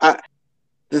institutions.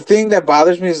 The thing that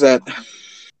bothers me is that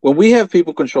when we have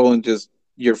people controlling just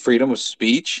your freedom of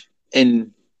speech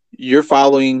and you're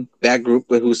following that group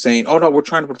who's saying, "Oh no, we're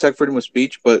trying to protect freedom of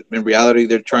speech," but in reality,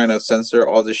 they're trying to censor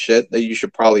all this shit that you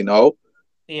should probably know.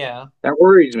 yeah. That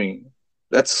worries me.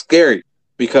 That's scary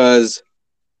because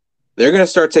they're gonna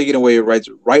start taking away your rights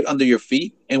right under your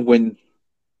feet, and when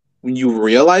you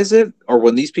realize it, or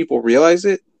when these people realize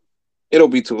it, it'll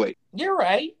be too late. You're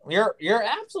right. You're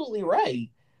absolutely right.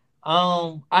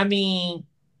 I mean,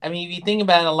 if you think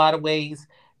about it in a lot of ways,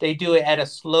 they do it at a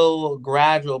slow,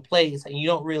 gradual pace, and you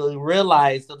don't really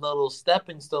realize the little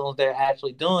stepping stones they're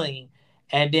actually doing.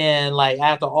 And then, like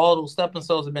after all those stepping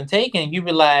stones have been taken, you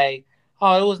be like,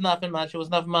 "Oh, it was nothing much. It was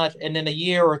nothing much." And then a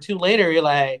year or two later, you're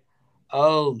like,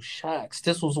 "Oh shucks,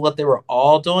 this was what they were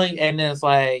all doing." And then it's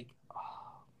like,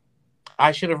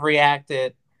 I should have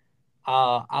reacted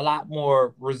a lot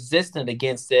more resistant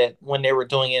against it when they were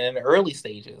doing it in the early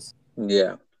stages.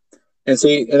 Yeah. And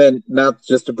see, and then now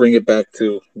just to bring it back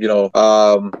to,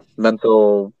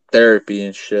 mental therapy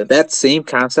and shit, that same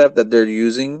concept that they're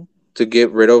using to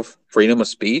get rid of freedom of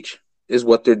speech is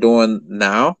what they're doing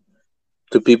now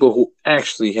to people who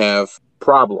actually have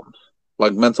problems,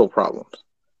 like mental problems.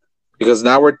 Because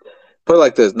now put it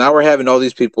like this, now we're having all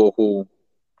these people who,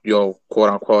 quote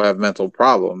unquote, have mental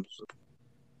problems,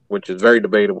 which is very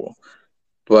debatable.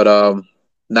 But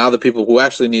now the people who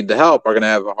actually need the help are going to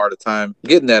have a harder time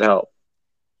getting that help.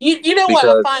 You know what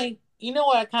I Because find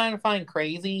kind of find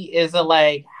crazy is that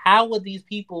like how would these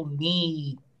people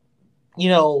need you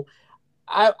know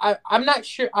I'm not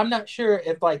sure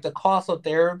if like the cost of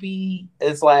therapy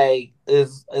is like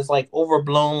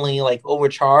overblownly like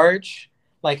overcharged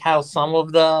like how some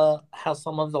of the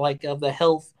like of the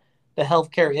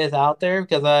healthcare is out there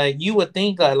because you would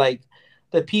think that like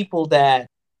the people that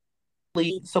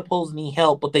supposed to need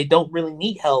help, but they don't really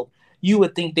need help, you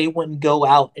would think they wouldn't go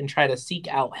out and try to seek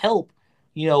out help,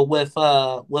 with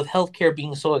healthcare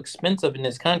being so expensive in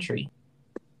this country.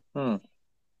 hmm,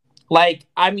 Like,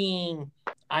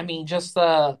 just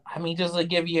to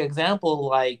give you an example,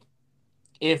 like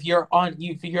if you're on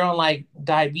like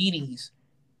diabetes,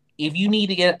 if you need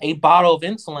to get a bottle of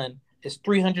insulin, it's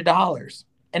 $300,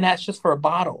 and that's just for a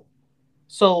bottle.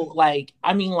 So, like,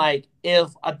 like if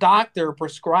a doctor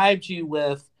prescribed you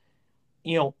with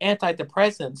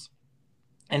antidepressants,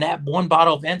 and that one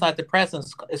bottle of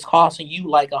antidepressants is costing you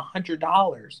like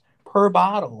 $100 per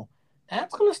bottle,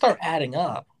 that's gonna start adding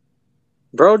up.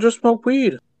 bro, just smoke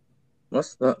weed.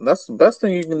 That's the best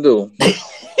thing you can do.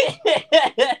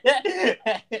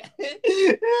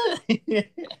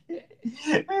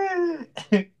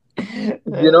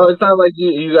 It's not like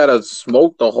you gotta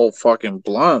smoke the whole fucking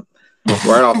blunt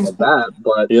right off the bat,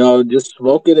 but just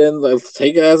smoke it and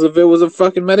take it as if it was a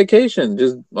fucking medication.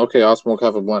 Just okay, I'll smoke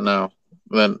half a blunt now.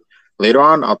 Then later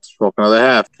on, I'll smoke another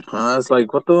half. It's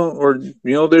like what the or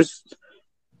there's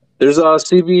a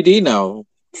CBD now.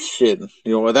 Shit,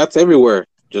 that's everywhere.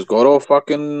 Just go to a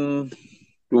fucking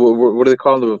what do they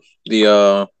call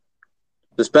the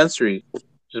dispensary?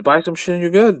 Just buy some shit and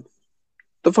you're good.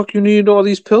 The fuck you need all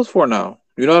these pills for now?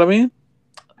 You know what I mean?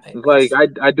 It's like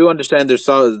I do understand there's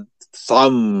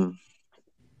some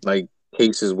like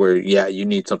cases where you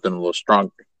need something a little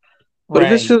stronger. But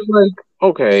if it's Right. just like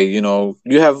okay,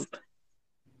 you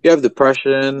have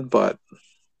depression, but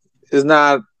it's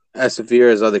not as severe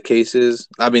as other cases.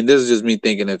 I mean, this is just me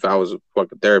thinking if I was a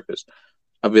fucking therapist,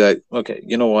 I'd be like, okay,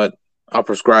 you know what? I'll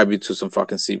prescribe you to some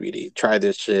fucking CBD. Try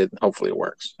this shit. Hopefully it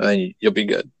works, and then you'll be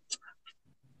good.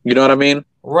 You know what I mean?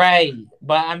 Right.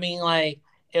 But like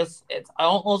it's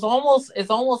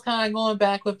almost kind of going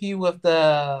back with you with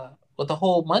the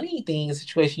whole money thing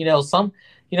situation. Some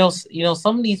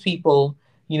of these people,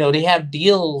 they have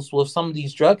deals with some of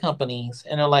these drug companies,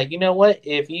 and they're like, you know what?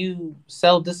 If you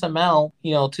sell this amount,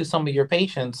 to some of your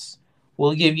patients,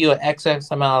 we'll give you an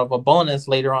excess amount of a bonus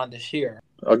later on this year.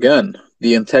 Again,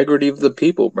 the integrity of the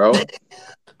people, bro.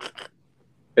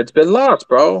 It's been lost,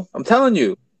 bro. I'm telling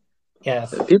you.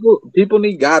 Yes. People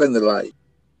need God in their life.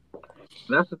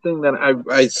 And that's the thing that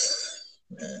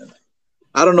man,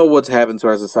 I don't know what's happened to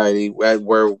our society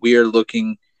where we are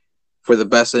looking for the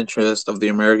best interest of the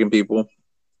American people.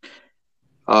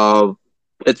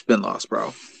 It's been lost,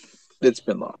 bro. It's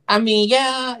been lost. I mean,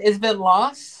 yeah, it's been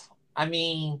lost. I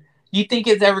mean, you think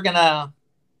it's ever gonna?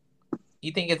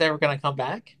 You think it's ever gonna come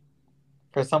back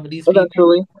for some of these people?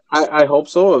 Eventually, I hope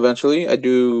so. Eventually, I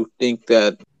do think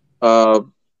that uh,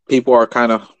 people are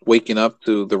kind of waking up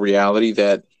to the reality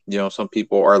that some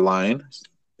people are lying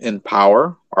in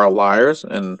power, are liars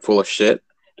and full of shit,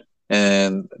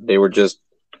 and they were just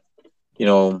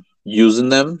using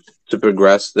them to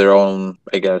progress their own,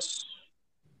 I guess,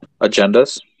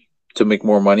 agendas to make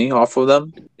more money off of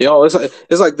them.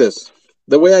 It's like this.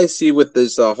 The way I see with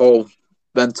this whole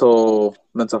mental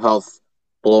health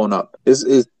blowing up is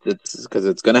it's because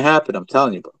it's gonna happen. I'm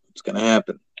telling you, bro, it's gonna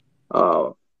happen. Uh,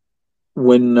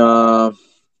 when the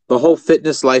whole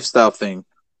fitness lifestyle thing,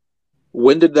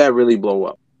 when did that really blow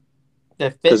up?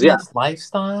 The Because yeah, fitness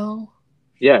lifestyle.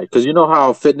 yeah, because you know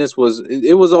how fitness was.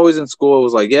 It was always in school. It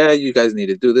was like, yeah, you guys need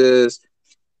to do this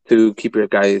to keep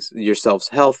yourselves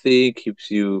healthy, keeps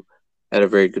you at a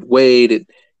very good weight. It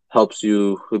helps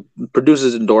you, it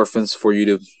produces endorphins for you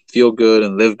to feel good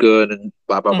and live good and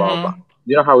blah blah blah blah. Mm-hmm.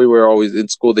 You know how we were always in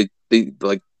school. They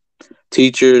like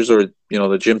teachers or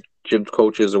the gym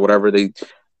coaches or whatever they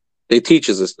teach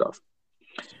us this stuff.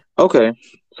 Okay,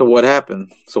 so what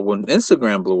happened? So when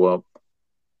Instagram blew up,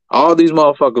 all these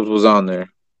motherfuckers was on there,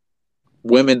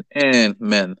 women and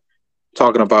men,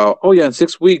 talking about, oh yeah, in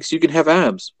 6 weeks you can have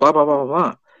abs, blah blah blah blah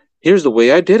blah. Here's the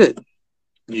way I did it.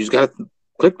 You just gotta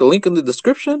click the link in the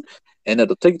description, and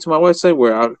it'll take you to my website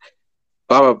where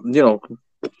blah, blah,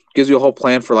 gives you a whole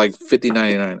plan for like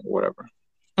 $50.99 or whatever.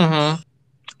 Mm-hmm.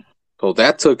 So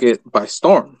that took it by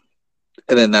storm,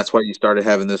 and then that's why you started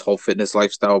having this whole fitness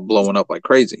lifestyle blowing up like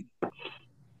crazy.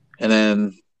 And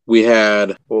then we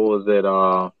had, what was it?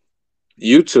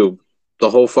 YouTube, the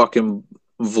whole fucking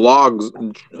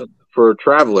vlogs for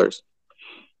travelers.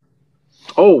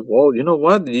 Oh, well, you know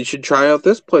what? You should try out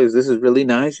this place. This is really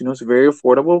nice. It's very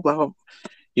affordable. Blah, blah.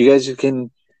 You guys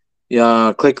can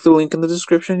click the link in the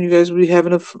description. You guys will be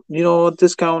having a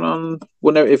discount on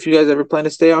whenever, if you guys ever plan to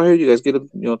stay out here, you guys get a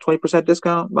 20%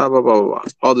 discount. Blah blah blah blah blah.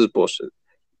 All this bullshit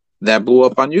that blew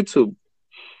up on YouTube.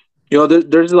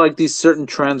 There's like these certain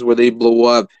trends where they blow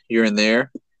up here and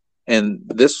there, and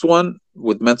this one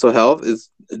with mental health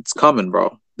it's coming,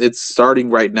 bro. It's starting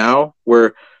right now,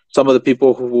 where some of the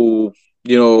people who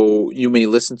you may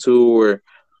listen to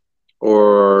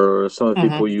or some of the Mm-hmm.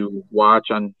 people you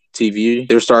watch on TV,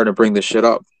 they're starting to bring this shit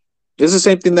up. This is the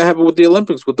same thing that happened with the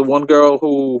Olympics with the one girl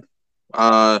who,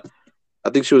 I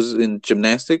think she was in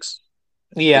gymnastics,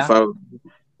 Yeah.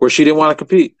 where she didn't want to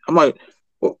compete. I'm like,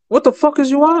 what the fuck is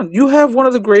you on? You have one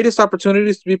of the greatest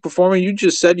opportunities to be performing. You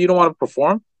just said you don't want to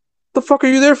perform. What the fuck are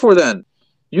you there for then?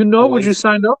 You know what you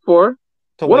signed up for.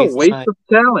 To What a waste waste time. of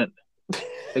talent.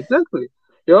 Exactly.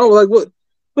 Like what?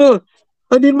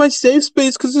 I need my safe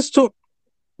space because this took.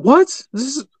 What?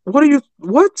 What are you?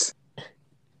 What?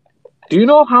 Do you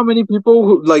know how many people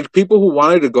who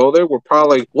wanted to go there were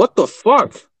probably like, what the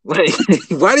fuck? Like,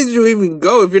 why did you even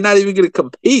go if you're not even going to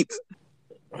compete?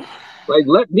 Like,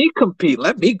 let me compete.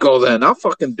 Let me go then. I'll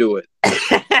fucking do it.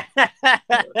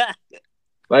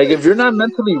 Like, if you're not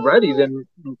mentally ready, then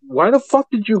why the fuck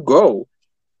did you go?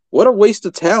 What a waste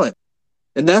of talent.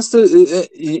 And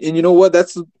and you know what?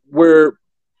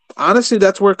 Honestly,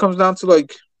 that's where it comes down to,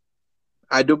 like,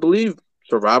 I do believe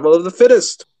survival of the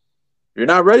fittest. You're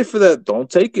not ready for that. Don't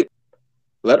take it.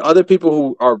 Let other people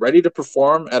who are ready to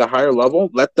perform at a higher level,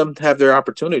 let them have their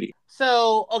opportunity.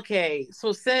 So okay,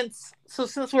 so since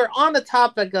we're on the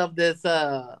topic of this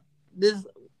this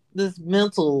this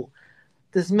mental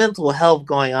health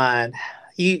going on,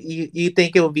 you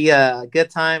think it would be a good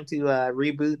time to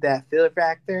reboot that Fear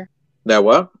Factor? That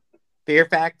what? Fear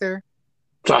Factor?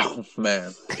 Oh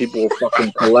man, people will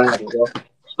fucking collapse, bro.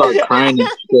 Start crying and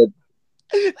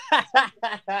shit.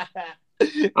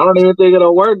 I don't even think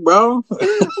it'll work, bro. What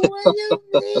do you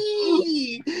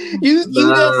mean?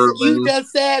 You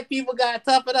just said people got to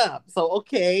toughen up. So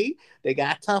okay, they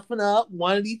got to toughen up.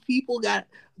 One of these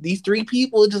three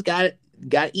people just got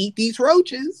to eat these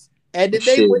roaches, and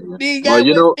then they got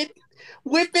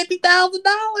with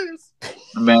 $50,000.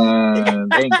 Man,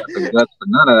 they ain't got the guts for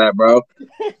none of that, bro.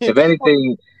 If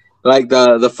anything, like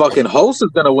the fucking host is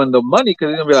gonna win the money because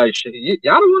he's gonna be like, shit,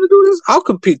 y'all don't want to do this? I'll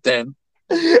compete then.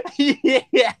 Yeah.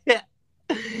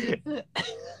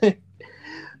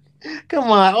 Come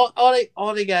on,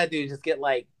 all they gotta do is just get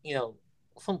like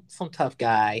some tough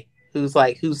guy who's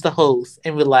the host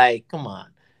and be like, come on.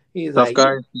 He's Tough like,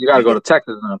 guy. You gotta you go to get.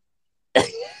 Texas now.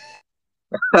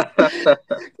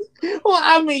 Well,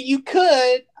 I mean, you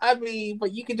could. I mean,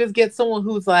 but you could just get someone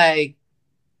who's already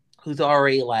who's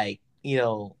already like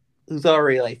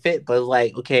fit, but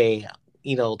like okay,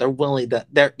 they're willing to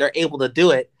they're able to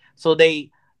do it, so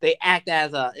they act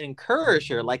as an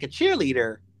encourager, like a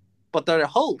cheerleader, but they're the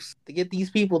host to get these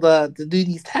people to do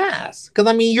these tasks. Because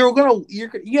I mean,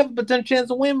 you have a potential chance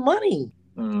to win money.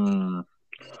 Mm.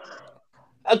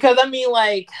 Because I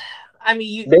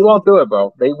mean, They won't do it,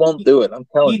 bro. They won't do it. I'm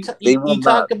telling you, they will you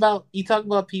not. talk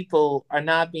about people are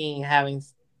not being having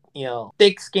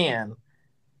thick skin,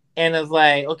 and it's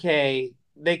like okay,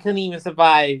 they couldn't even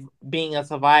survive being a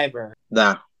survivor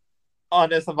Nah, on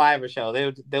the Survivor show.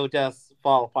 They would just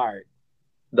fall apart.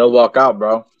 they'll walk out,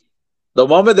 bro. The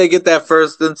moment they get that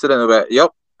first incident about, yep,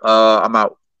 I'm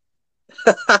out.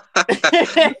 They're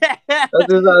That's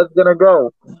just how it's gonna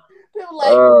go. like,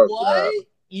 God. what?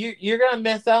 You're gonna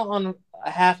miss out on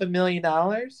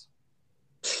 $500,000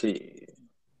 Shit.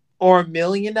 or $1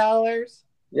 million?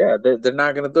 Yeah, they're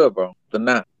not gonna do it, bro. They're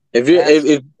not. That's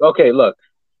If okay, look,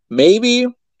 maybe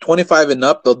 25 and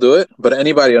up they'll do it, but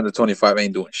anybody under 25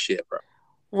 ain't doing shit, bro.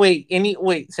 wait,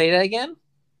 say that again.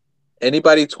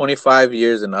 Anybody 25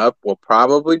 years and up will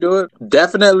probably do it.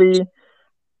 Definitely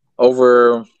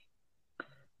over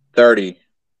 30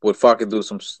 would fucking do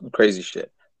some crazy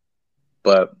shit.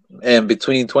 But and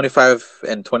between 25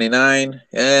 and 29,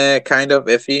 kind of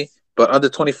iffy. But under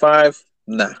 25,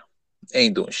 nah,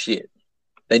 ain't doing shit.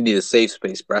 They need a safe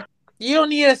space, bruh. You don't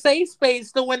need a safe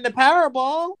space to win the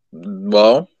Powerball.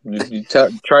 Well,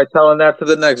 try telling that to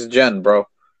the next gen, bro.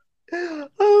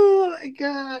 Oh my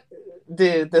god,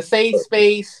 dude, the safe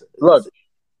space. Look,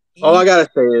 all I You, gotta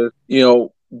say is,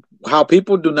 how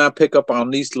people do not pick up on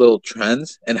these little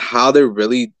trends and how they're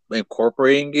really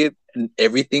incorporating it in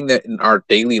everything that in our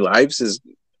daily lives is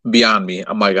beyond me.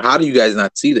 I'm like, how do you guys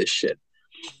not see this shit?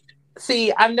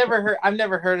 see, I've never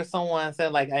heard of someone say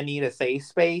like I need a safe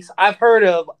space. I've heard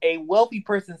of a wealthy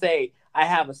person say I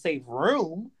have a safe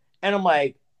room, and I'm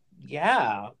like,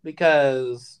 yeah,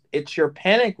 because it's your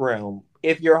panic room.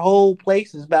 If your whole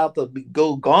place is about to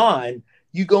go gone,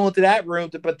 you go into that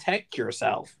room to protect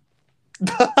yourself.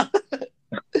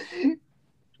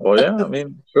 Well, yeah, I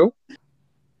mean, true.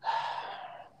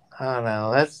 I don't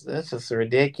know. That's just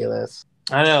ridiculous.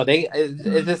 I know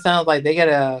it just sounds like they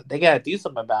gotta do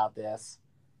something about this.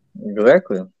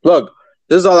 Exactly. Look,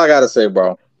 this is all I gotta say,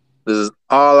 bro. This is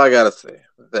all I gotta say.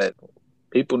 That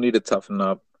people need to toughen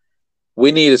up.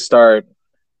 We need to start,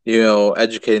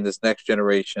 educating this next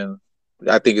generation.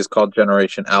 I think it's called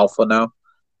Generation Alpha now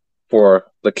for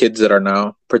the kids that are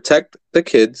now. Protect the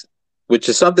kids, which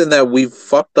is something that we've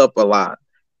fucked up a lot.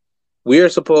 We are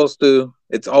supposed to.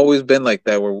 It's always been like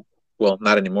that. Well,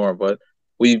 not anymore, but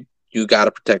you got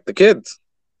to protect the kids.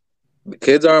 The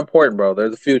kids are important, bro. They're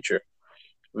the future.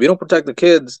 If we don't protect the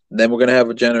kids, then we're gonna have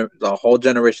a whole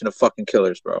generation of fucking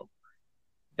killers, bro.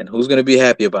 And who's gonna be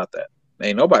happy about that?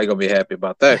 Ain't nobody gonna be happy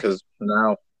about that because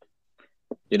now,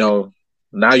 you know,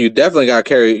 now you definitely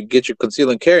gotta get your conceal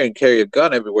and carry a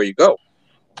gun everywhere you go.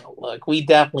 Look, we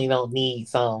definitely don't need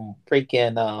some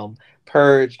freaking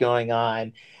purge going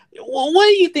on. Well, what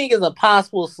do you think is a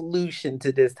possible solution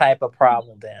to this type of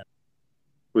problem then?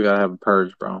 We gotta have a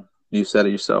purge, bro. You said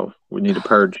it yourself. We need a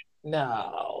purge.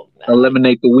 No,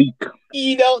 Eliminate the weak.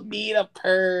 you don't need a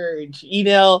purge.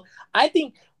 I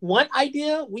think one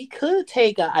idea we could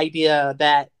take an idea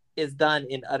that is done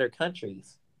in other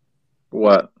countries.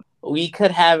 What? We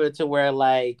could have it to where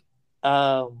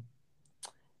um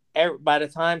by the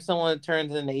time someone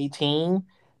turns into 18,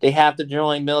 they have to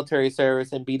join military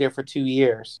service and be there for 2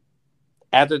 years.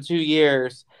 After 2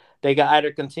 years, they can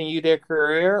either continue their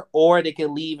career or they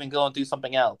can leave and go and do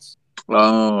something else.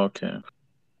 Oh, okay.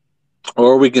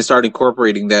 Or we can start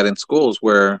incorporating that in schools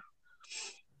where,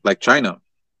 like China,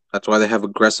 that's why they have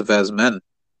aggressive as men,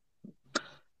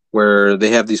 where they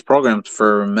have these programs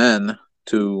for men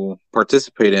to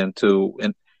participate in to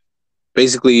and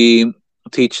basically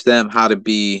teach them how to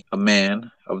be a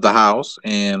man of the house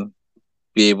and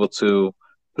be able to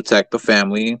protect the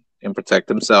family and protect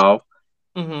themselves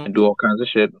Mm-hmm. and do all kinds of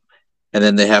shit. And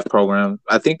then they have programs.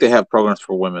 I think they have programs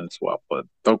for women as well, but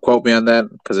don't quote me on that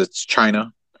because it's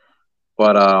China.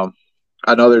 But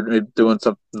I know they're doing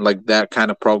something like that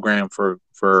kind of program for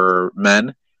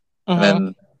men, and Mm-hmm.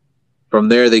 then from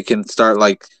there they can start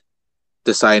like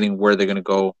deciding where they're gonna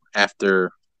go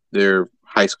after their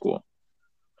high school,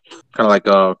 kind of like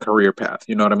a career path.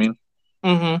 You know what I mean?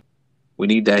 Mm-hmm. We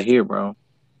need that here, bro.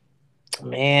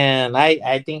 Man,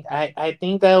 I think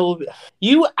that will be,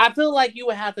 you. I feel like you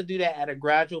would have to do that at a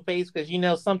gradual pace because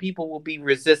some people will be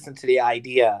resistant to the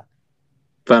idea.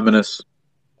 Feminists.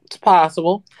 It's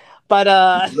possible, but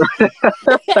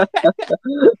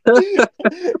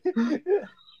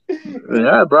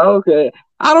Yeah, bro. Okay.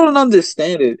 I don't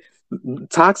understand it.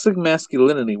 Toxic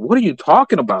masculinity. What are you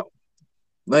talking about?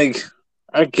 Like,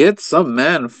 I get some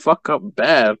men fuck up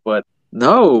bad, but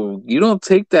no, you don't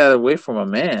take that away from a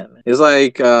man. It's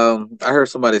like I heard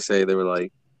somebody say they were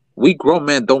like, "We grown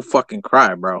men don't fucking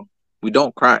cry, bro. We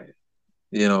don't cry."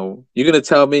 You're gonna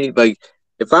tell me like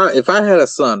if I had a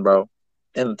son, bro,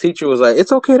 and the teacher was like,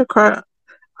 "It's okay to cry."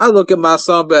 I look at my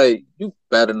son, be like, "You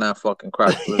better not fucking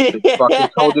cry. They fucking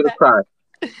told you to cry."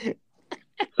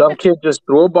 Some kid just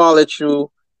threw a ball at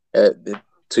you,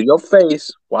 to your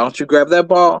face. Why don't you grab that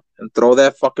ball and throw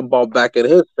that fucking ball back at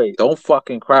his face? Don't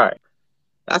fucking cry.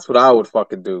 That's what I would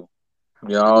fucking do.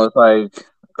 It's like,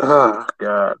 oh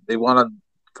god, they want to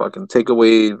fucking take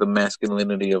away the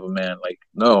masculinity of a man. Like,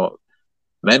 no,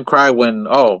 men cry when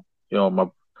my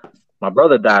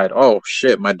brother died. Oh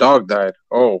shit, my dog died.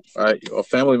 Oh, a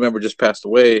family member just passed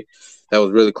away that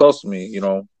was really close to me.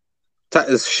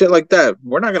 It's shit like that.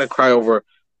 We're not gonna cry over.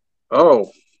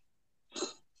 Oh,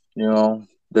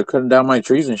 they're cutting down my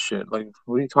trees and shit. Like,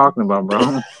 what are you talking about,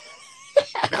 bro?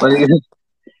 Like,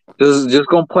 just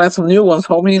gonna plant some new ones,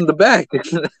 homie, in the back.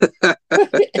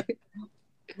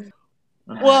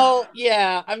 Well,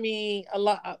 yeah, I mean, a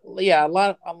lot of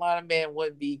men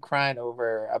would be crying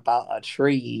over about a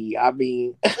tree. I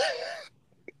mean,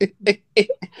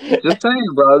 Just saying,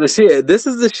 bro. This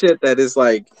is the shit that is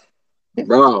like,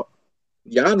 bro,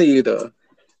 y'all need to.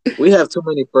 We have too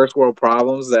many first world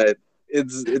problems that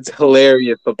it's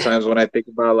hilarious sometimes when I think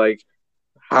about like,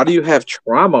 how do you have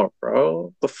trauma,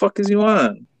 bro? The fuck is you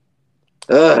on?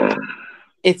 Ugh.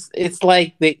 it's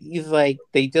like they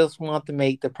just want to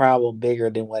make the problem bigger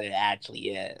than what it actually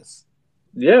is.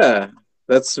 Yeah,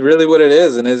 that's really what it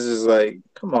is, and it's just like,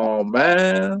 come on,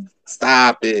 man,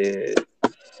 stop it.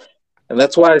 And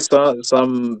that's why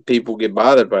some people get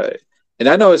bothered by it. And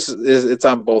I know it's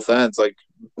on both ends, like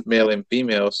male and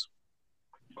females,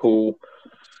 who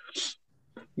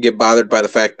get bothered by the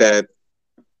fact that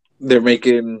they're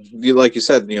making, like you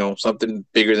said, something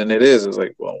bigger than it is. It's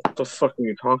like, well, what the fuck are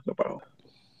you talking about?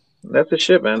 That's the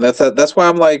shit, man. That's why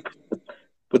I'm like,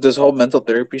 with this whole mental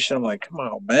therapy shit, I'm like, come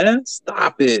on, man,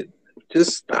 stop it.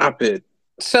 Just stop it.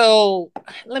 So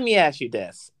let me ask you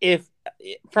this: if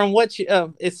from what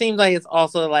it seems like it's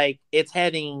also like it's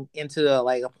heading into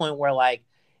like a point where like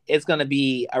it's gonna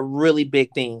be a really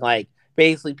big thing. Like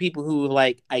basically, people who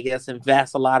like I guess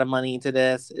invest a lot of money into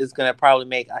this is gonna probably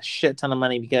make a shit ton of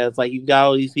money because like you've got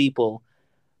all these people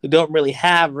who don't really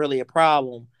have really a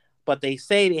problem, but they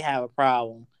say they have a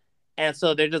problem, and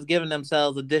so they're just giving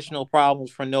themselves additional problems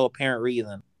for no apparent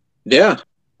reason. Yeah,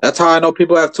 that's how I know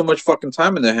people have too much fucking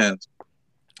time in their hands.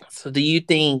 So do you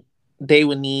think they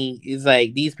would need is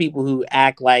like these people who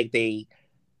act like they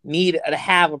need to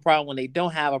have a problem when they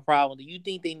don't have a problem? Do you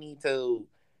think they need to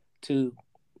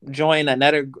join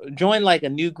like a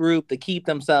new group to keep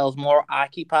themselves more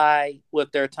occupied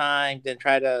with their time than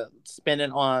try to spend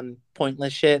it on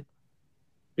pointless shit?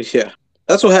 Yeah,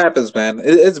 that's what happens, man.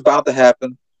 It's about to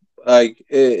happen. Like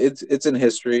it's in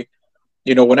history.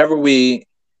 Whenever we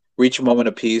reach a moment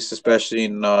of peace, especially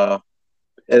in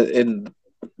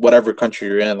whatever country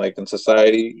you're in, like in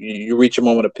society, you reach a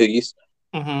moment of peace.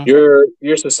 Mm-hmm. Your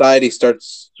society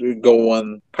starts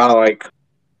going kind of like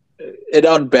it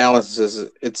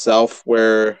unbalances itself,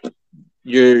 where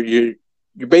you're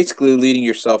basically leading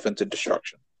yourself into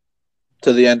destruction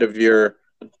to the end of your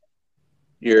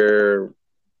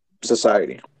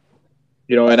society.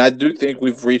 And I do think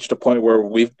we've reached a point where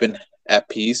we've been at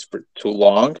peace for too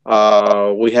long.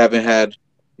 We haven't had,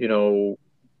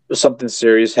 something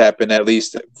serious happen, at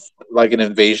least like an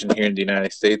invasion here in the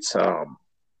United States.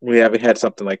 We haven't had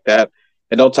something like that.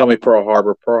 And don't tell me Pearl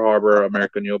Harbor. Pearl Harbor,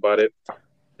 America knew about it.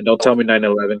 And don't tell me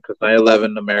 9/11 because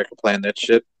 9/11, America planned that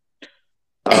shit.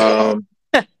 I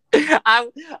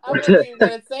wasn't even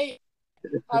gonna say.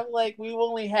 I'm like, we've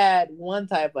only had one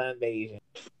type of invasion.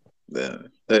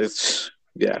 That's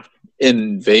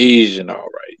invasion. All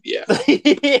right, yeah.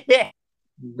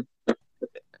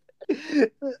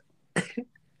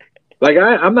 Like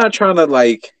I'm not trying to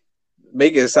like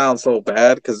make it sound so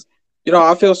bad because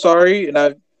I feel sorry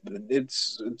and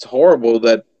it's horrible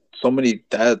that so many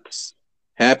deaths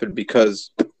happened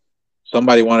because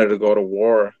somebody wanted to go to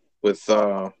war with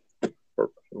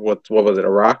what was it,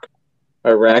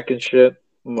 Iraq and shit.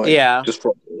 I'm like, yeah, just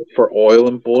for oil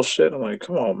and bullshit. I'm like,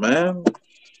 come on, man.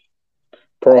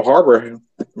 Pearl Harbor,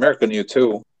 America knew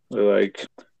too. Like,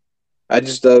 I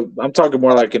just, I'm talking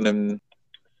more like in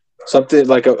something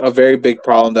like a very big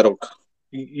problem that'll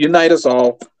unite us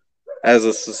all as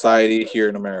a society here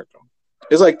in America.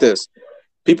 It's like this.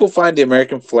 People find the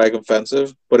American flag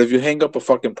offensive, but if you hang up a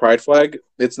fucking pride flag,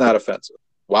 it's not offensive.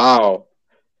 Wow.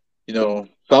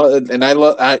 And I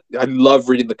love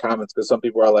reading the comments because some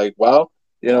people are like, well,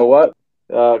 you know what?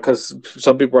 Because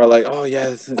some people are like, oh yeah,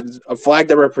 it's a flag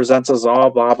that represents us all,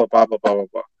 blah blah blah blah blah blah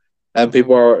blah. And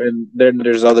people are, and then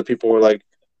there's other people who are like,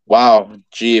 wow,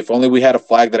 gee, if only we had a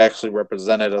flag that actually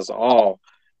represented us all,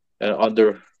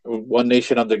 under one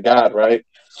nation under God, right?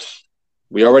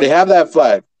 We already have that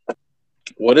flag.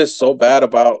 What is so bad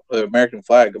about the American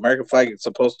flag? American flag is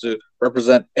supposed to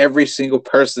represent every single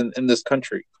person in this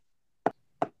country.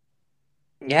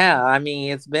 Yeah, I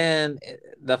mean,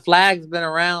 the flag's been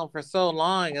around for so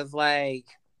long. It's like,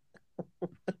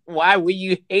 why would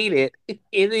you hate it? It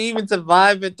didn't even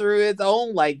survive it through its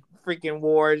own like freaking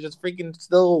war. It's just freaking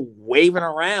still waving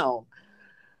around.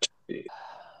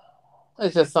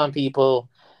 It's just some people,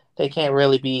 they can't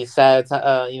really be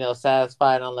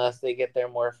satisfied unless they get their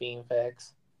morphine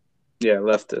fix. Yeah,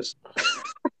 leftist.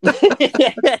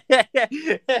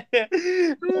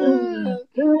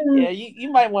 Yeah,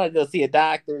 you might want to go see a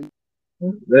doctor.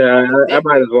 Yeah, I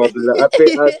might as well do that.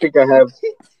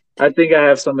 I think I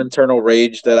have some internal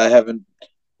rage that I haven't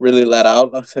really let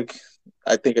out. I think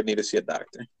I need to see a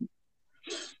doctor.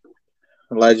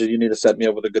 Elijah, you need to set me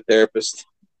up with a good therapist.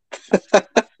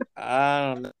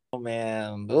 I don't know,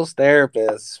 man. Those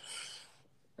therapists.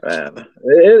 Man,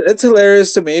 it's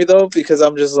hilarious to me though, because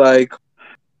I'm just like,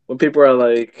 when people are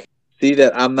like, see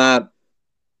that I'm not,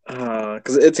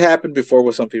 because it's happened before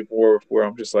with some people where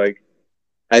I'm just like,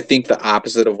 I think the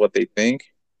opposite of what they think,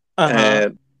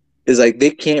 and it's like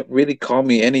they can't really call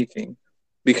me anything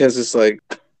because it's like,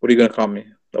 what are you gonna call me?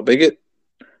 A bigot?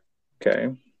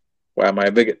 Okay, why am I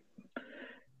a bigot?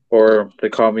 Or they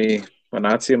call me a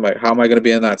Nazi. I'm like, how am I gonna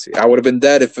be a Nazi? I would have been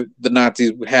dead if the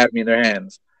Nazis had me in their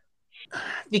hands.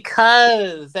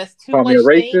 Because that's too Call much me a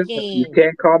racist? thinking. You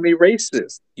can't call me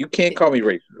racist. You can't call me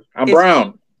racist. I'm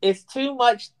brown. It's too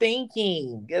much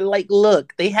thinking. Like,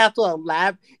 look, they have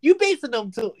to you basing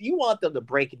them to. You want them to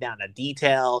break it down to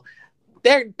detail.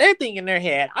 They're thinking in their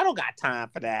head. I don't got time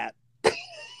for that.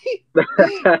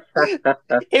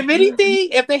 If anything,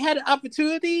 if they had an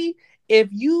opportunity, if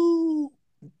you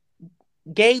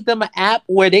gave them an app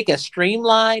where they can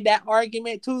streamline that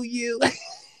argument to you,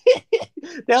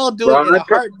 they'll do it in a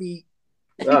heartbeat.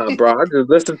 Bro, I just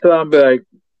listen to them and be like,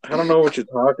 I don't know what you're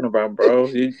talking about, bro.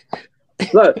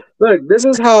 Look, this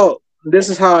is how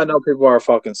I know people are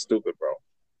fucking stupid,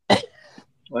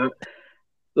 bro.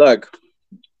 Look,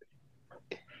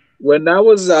 when I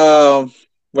was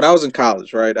in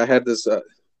college, right, I had this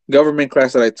government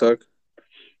class that I took,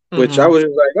 which I was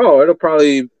just like, oh,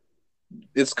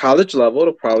 it's college level.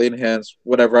 It'll probably enhance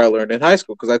whatever I learned in high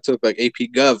school because I took like AP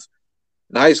Gov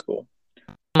in high school.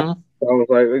 So I was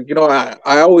like,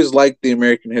 I always liked the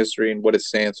American history and what it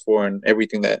stands for and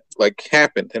everything that like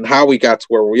happened and how we got to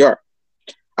where we are.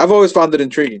 I've always found it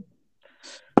intriguing.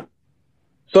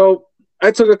 So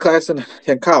I took a class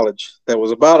in college that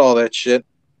was about all that shit.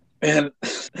 And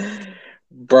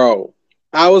bro,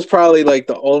 I was probably like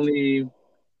the only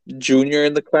junior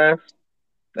in the class.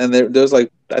 And there was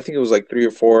like, I think it was like 3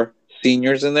 or 4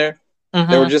 seniors in there.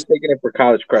 They were just taking it for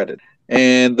college credit.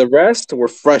 And the rest were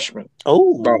freshmen.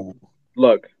 Oh. Bro,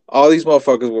 look, all these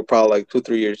motherfuckers were probably like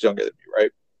 2-3 years younger than me,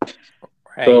 right?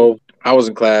 So I was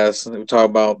in class and we were talking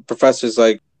about professors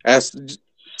like asked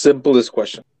simplest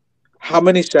question. How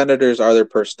many senators are there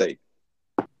per state?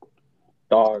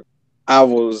 Dog. I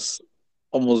was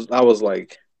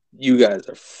like, you guys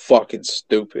are fucking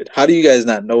stupid. How do you guys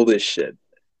not know this shit?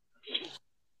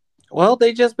 Well,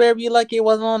 they just better be lucky it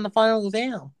wasn't on the final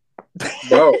exam.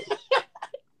 Bro.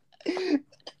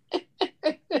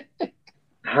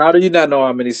 How do you not know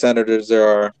how many senators there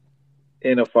are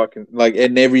in a fucking, like,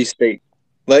 in every state?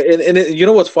 Like, and you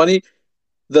know what's funny?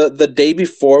 The day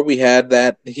before we had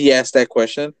that, he asked that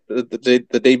question,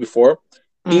 the day before,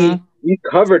 he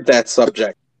covered that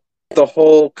subject. The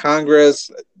whole Congress,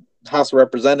 House of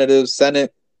Representatives,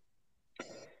 Senate,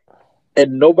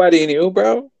 and nobody knew,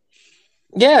 bro.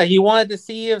 Yeah, he wanted to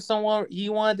see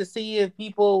if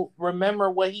people remember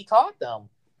what he taught them.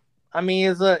 I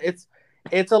mean,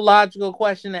 it's a logical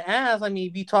question to ask. I mean,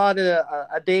 if you taught it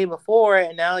a day before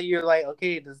and now you're like,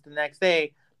 okay, this is the next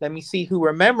day, let me see who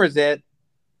remembers it.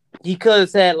 He could have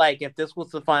said, like, if this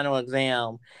was the final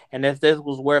exam and if this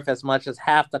was worth as much as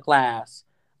half the class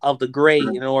of the grade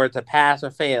in order to pass or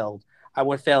fail, I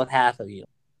would have failed half of you.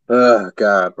 Oh,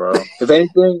 God, bro. If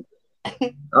anything,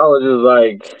 I was just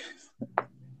like,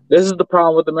 This is the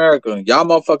problem with America. Y'all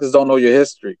motherfuckers don't know your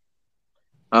history.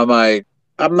 I'm like,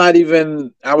 I'm not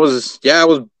even. I was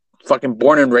fucking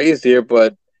born and raised here,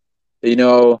 but you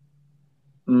know,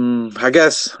 I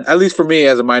guess at least for me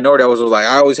as a minority, was like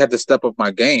I always had to step up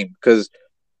my game because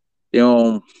you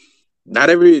know, not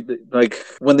every like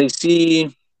when they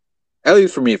see, at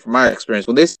least for me, from my experience,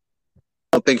 when they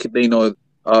don't think they know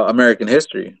American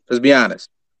history. Let's be honest.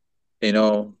 You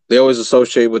know, they always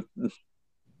associate with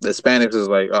the Hispanics as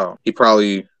like, oh, he's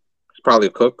probably a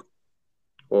cook,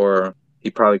 or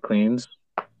he probably cleans,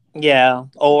 Yeah,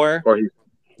 or or he.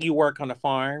 you work on a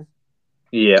farm.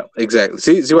 Yeah, exactly.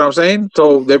 See what I'm saying?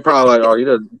 So they're probably like,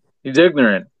 oh, he's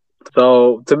ignorant.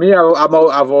 So to me, I've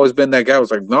always been that guy. I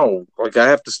was like, no, like I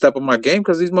have to step up my game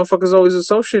because these motherfuckers always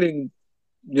associating,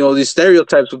 these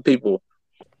stereotypes with people,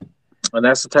 and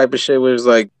that's the type of shit where it's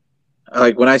like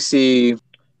when I see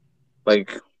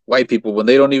like white people when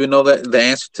they don't even know that the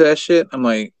answer to that shit, I'm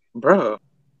like, bro,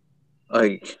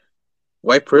 like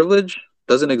white privilege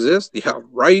doesn't exist. Yeah,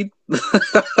 right.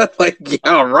 Like,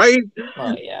 yeah, right.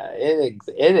 Oh yeah,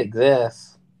 it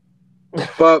exists.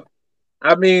 But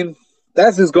I mean,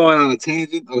 that's just going on a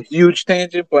tangent, a huge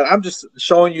tangent. But I'm just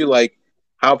showing you like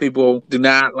how people do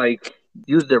not like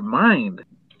use their mind.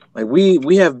 Like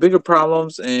we have bigger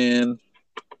problems, and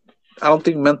I don't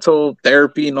think mental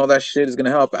therapy and all that shit is gonna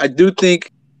help. I do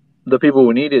think the people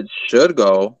who need it should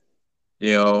go,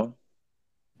 you know.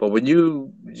 But when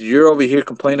you're over here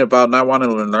complaining about not wanting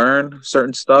to learn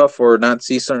certain stuff or not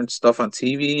see certain stuff on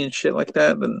TV and shit like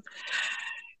that, then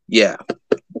yeah,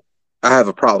 I have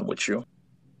a problem with you.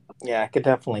 Yeah, I could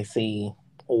definitely see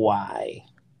why.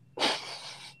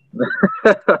 And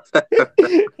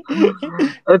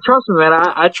trust me, man,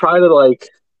 I try to like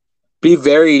be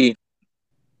very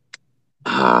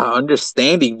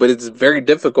understanding, but it's very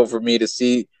difficult for me to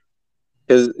see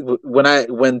because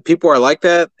when people are like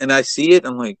that and I see it,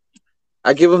 I'm like,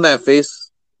 I give them that face.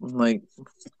 I'm like,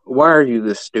 why are you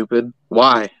this stupid?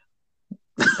 Why?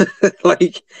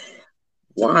 Like,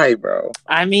 why, bro?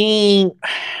 I mean,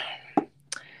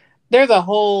 there's a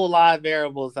whole lot of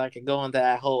variables that could go into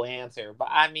that whole answer, but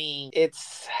I mean,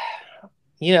 it's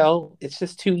it's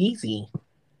just too easy.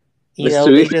 It's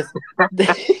too They easy. just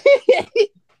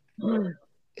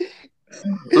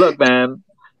Look, man.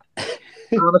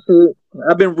 Honestly,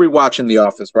 I've been rewatching The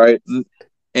Office, right?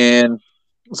 And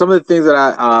some of the things that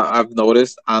I've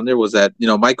noticed on there was that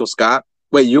Michael Scott.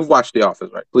 Wait, you've watched The Office,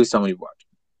 right? Please tell me you've watched.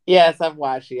 Yes, I've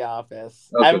watched The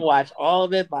Office. I Okay. haven't watched all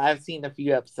of it, but I've seen a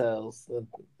few episodes. Okay.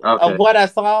 Of what I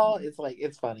saw,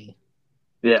 it's funny.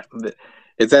 Yeah,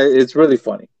 it's really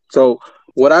funny. So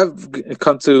what I've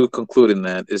come to conclude in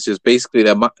that is just basically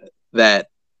that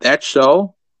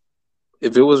show,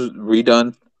 if it was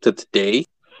redone to today,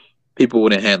 people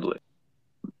wouldn't handle it.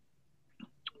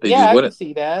 They just I can wouldn't.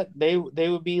 see that. They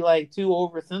would be like too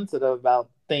oversensitive about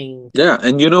things. Yeah,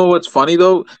 and you know what's funny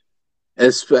though,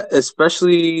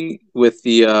 especially with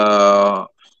the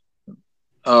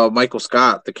Michael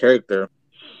Scott, the character.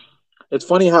 It's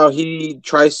funny how he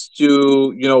tries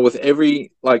to, with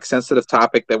every like sensitive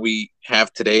topic that we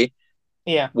have today.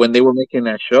 Yeah. When they were making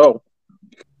that show,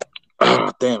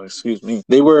 oh damn, excuse me.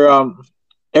 They were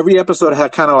every episode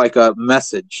had kind of like a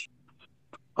message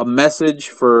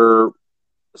for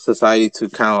society to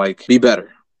kind of like be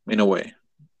better in a way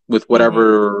with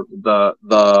whatever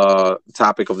the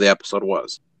topic of the episode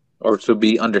was, or to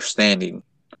be understanding.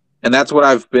 And that's what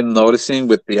I've been noticing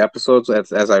with the episodes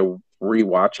as I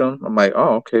rewatch them. I'm like,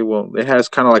 oh, okay, well, it has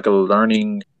kind of like a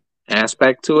learning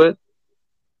aspect to it,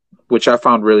 which I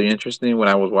found really interesting when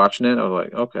I was watching it. I was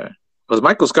like, okay, because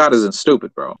Michael Scott isn't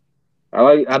stupid, bro.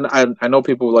 I know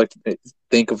people like to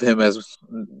think of him as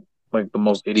like the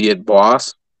most idiot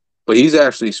boss, but he's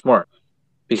actually smart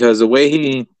because the way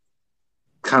he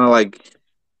kind of like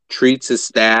treats his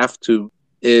staff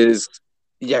is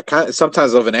kind of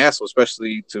sometimes of an asshole,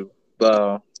 especially to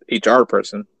the HR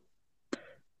person.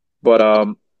 But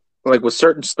like with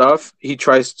certain stuff, he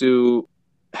tries to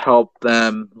help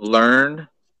them learn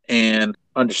and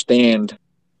understand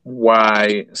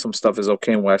why some stuff is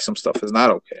okay and why some stuff is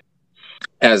not okay.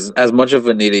 As much of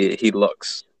an idiot he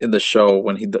looks in the show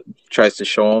when he tries to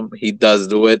show them, he does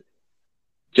do it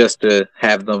just to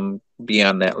have them be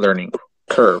on that learning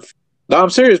curve. No, I'm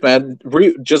serious, man.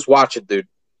 Just watch it, dude.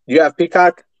 You have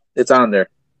Peacock? It's on there.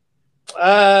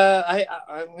 I'm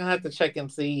gonna have to check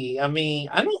and see. I mean,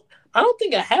 I don't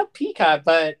think I have Peacock,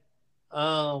 but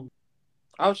I'll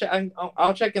check.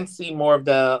 I'll check and see more of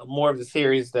the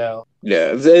series though.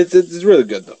 Yeah, it's really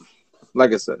good though.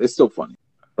 Like I said, it's still funny.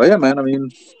 But yeah, man. I mean,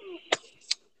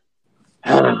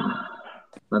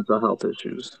 mental health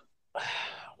issues.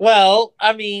 Well,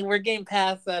 I mean, we're getting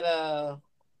past that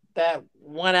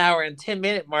 1 hour and 10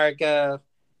 minute mark.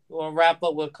 We'll wrap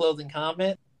up with closing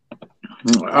comment.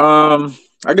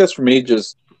 I guess for me,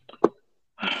 just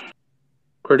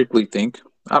critically think.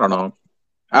 I don't know.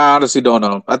 I honestly don't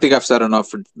know. I think I've said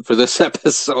enough for this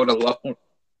episode alone.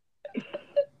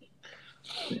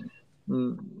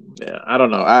 Yeah, I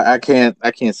don't know. I can't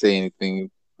say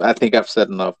anything. I think I've said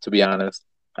enough, to be honest.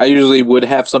 I usually would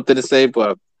have something to say,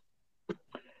 but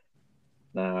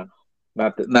nah,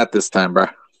 not this time, bro.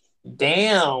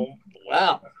 Damn!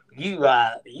 Wow, you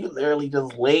literally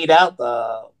just laid out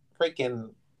the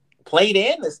freaking plate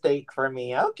and the steak for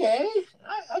me. Okay,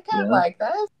 I kind of Yeah. like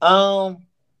that.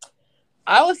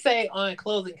 I would say on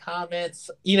closing comments,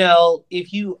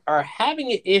 if you are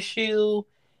having an issue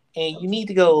and you need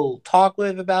to go talk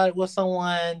about it with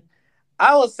someone,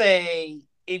 I would say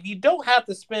if you don't have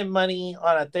to spend money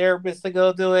on a therapist to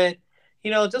go do it,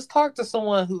 just talk to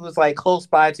someone who is like close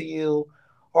by to you,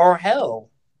 or hell,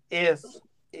 if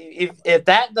if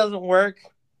that doesn't work,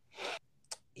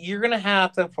 you're gonna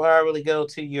have to probably go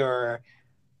to your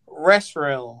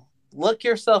restroom, look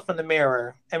yourself in the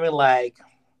mirror, and be like,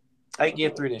 I can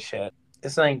get through this shit.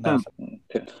 This ain't Hmm. nothing.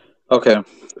 Okay.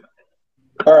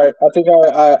 All right. I think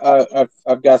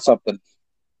I've got something.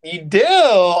 You do.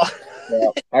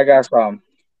 Yeah, I got some.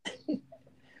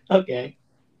 Okay.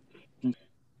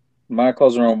 My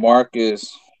closing remark is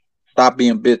stop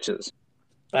being bitches.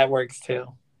 That works too.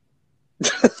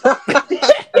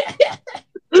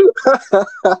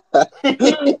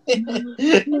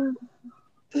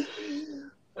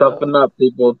 Toughen up,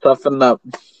 people. Toughen up.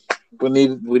 We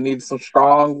need some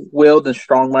strong-willed and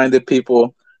strong-minded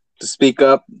people to speak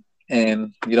up,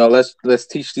 and let's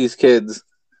teach these kids.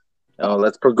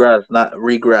 Let's progress, not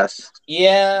regress as a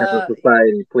Yeah.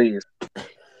 society, please.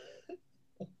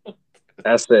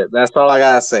 That's it. That's all I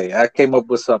gotta say. I came up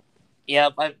with something.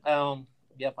 Yep.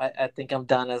 I think I'm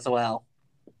done as well.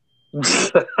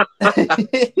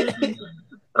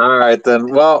 All right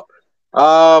then. Well,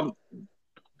 um,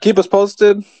 keep us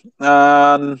posted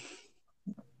on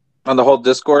the whole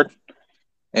Discord,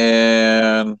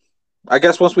 and I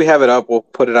guess once we have it up, we'll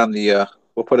put it on the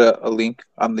we'll put a link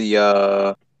on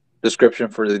the description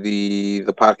for the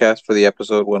podcast for the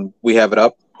episode when we have it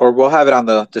up, or we'll have it on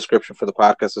the description for the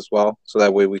podcast as well, so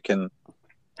that way we can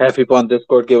have people on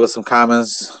Discord give us some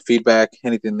comments, feedback,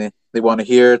 anything they want to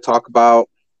hear, talk about.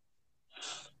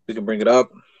 We can bring it up,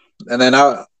 and then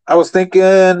I was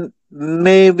thinking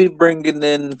maybe bringing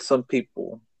in some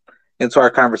people into our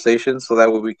conversation so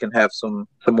that way we can have some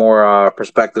more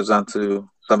perspectives onto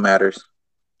some matters.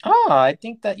 Oh, I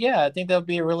think that would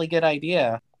be a really good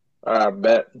idea. I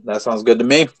bet that sounds good to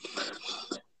me.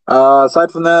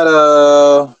 Aside from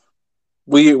that,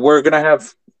 we're gonna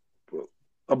have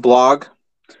a blog,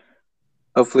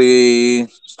 hopefully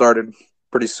started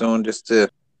pretty soon, just to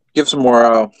give some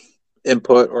more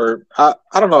input. Or I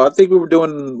don't know. I think we were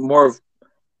doing more of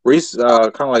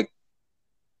kind of like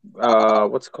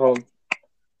what's it called?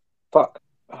 Fuck.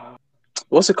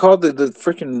 What's it called? The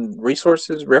freaking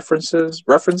resources, references.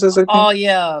 I think. Oh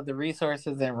yeah, the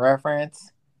resources and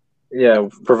reference. Yeah,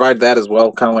 provide that as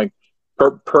well. Kind of like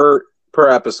per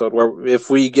episode, where if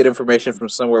we get information from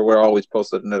somewhere, we're always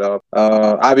posting it up.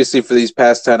 Obviously, for these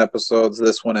past 10 episodes,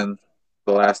 this one and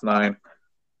the last 9,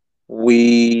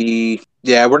 we're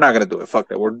not gonna do it. Fuck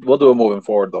that. We'll do it moving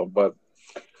forward though. But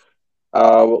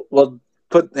we'll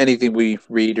put anything we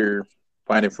read or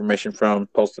find information from,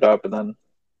 post it up, and then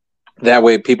that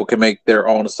way people can make their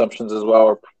own assumptions as well,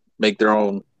 or base their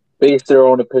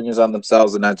own opinions on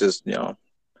themselves, and not just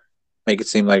make it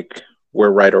seem like we're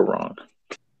right or wrong.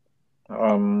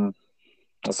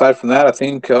 Aside from that, I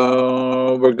think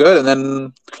we're good. And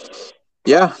then,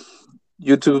 yeah,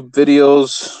 YouTube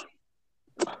videos.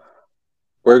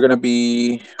 We're gonna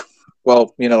be,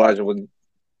 well, me and Elijah would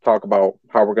talk about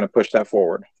how we're gonna push that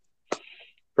forward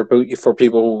for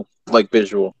people who like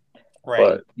visual. Right.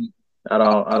 But I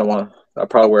don't want. I'll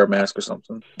probably wear a mask or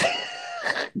something.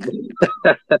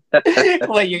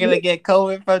 What, you're gonna get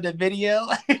COVID from the video?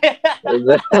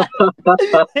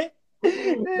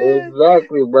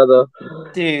 Exactly, brother.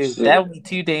 Dude, that would be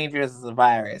too dangerous as a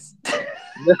virus.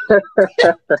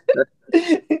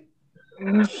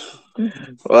 Well,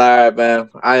 all right, man.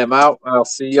 I am out. I'll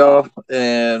see y'all,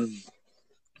 and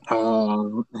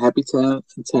happy 10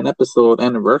 episode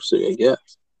anniversary, I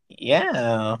guess.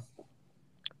 Yeah.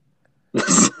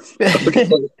 Okay.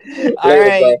 All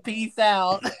right, peace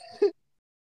out.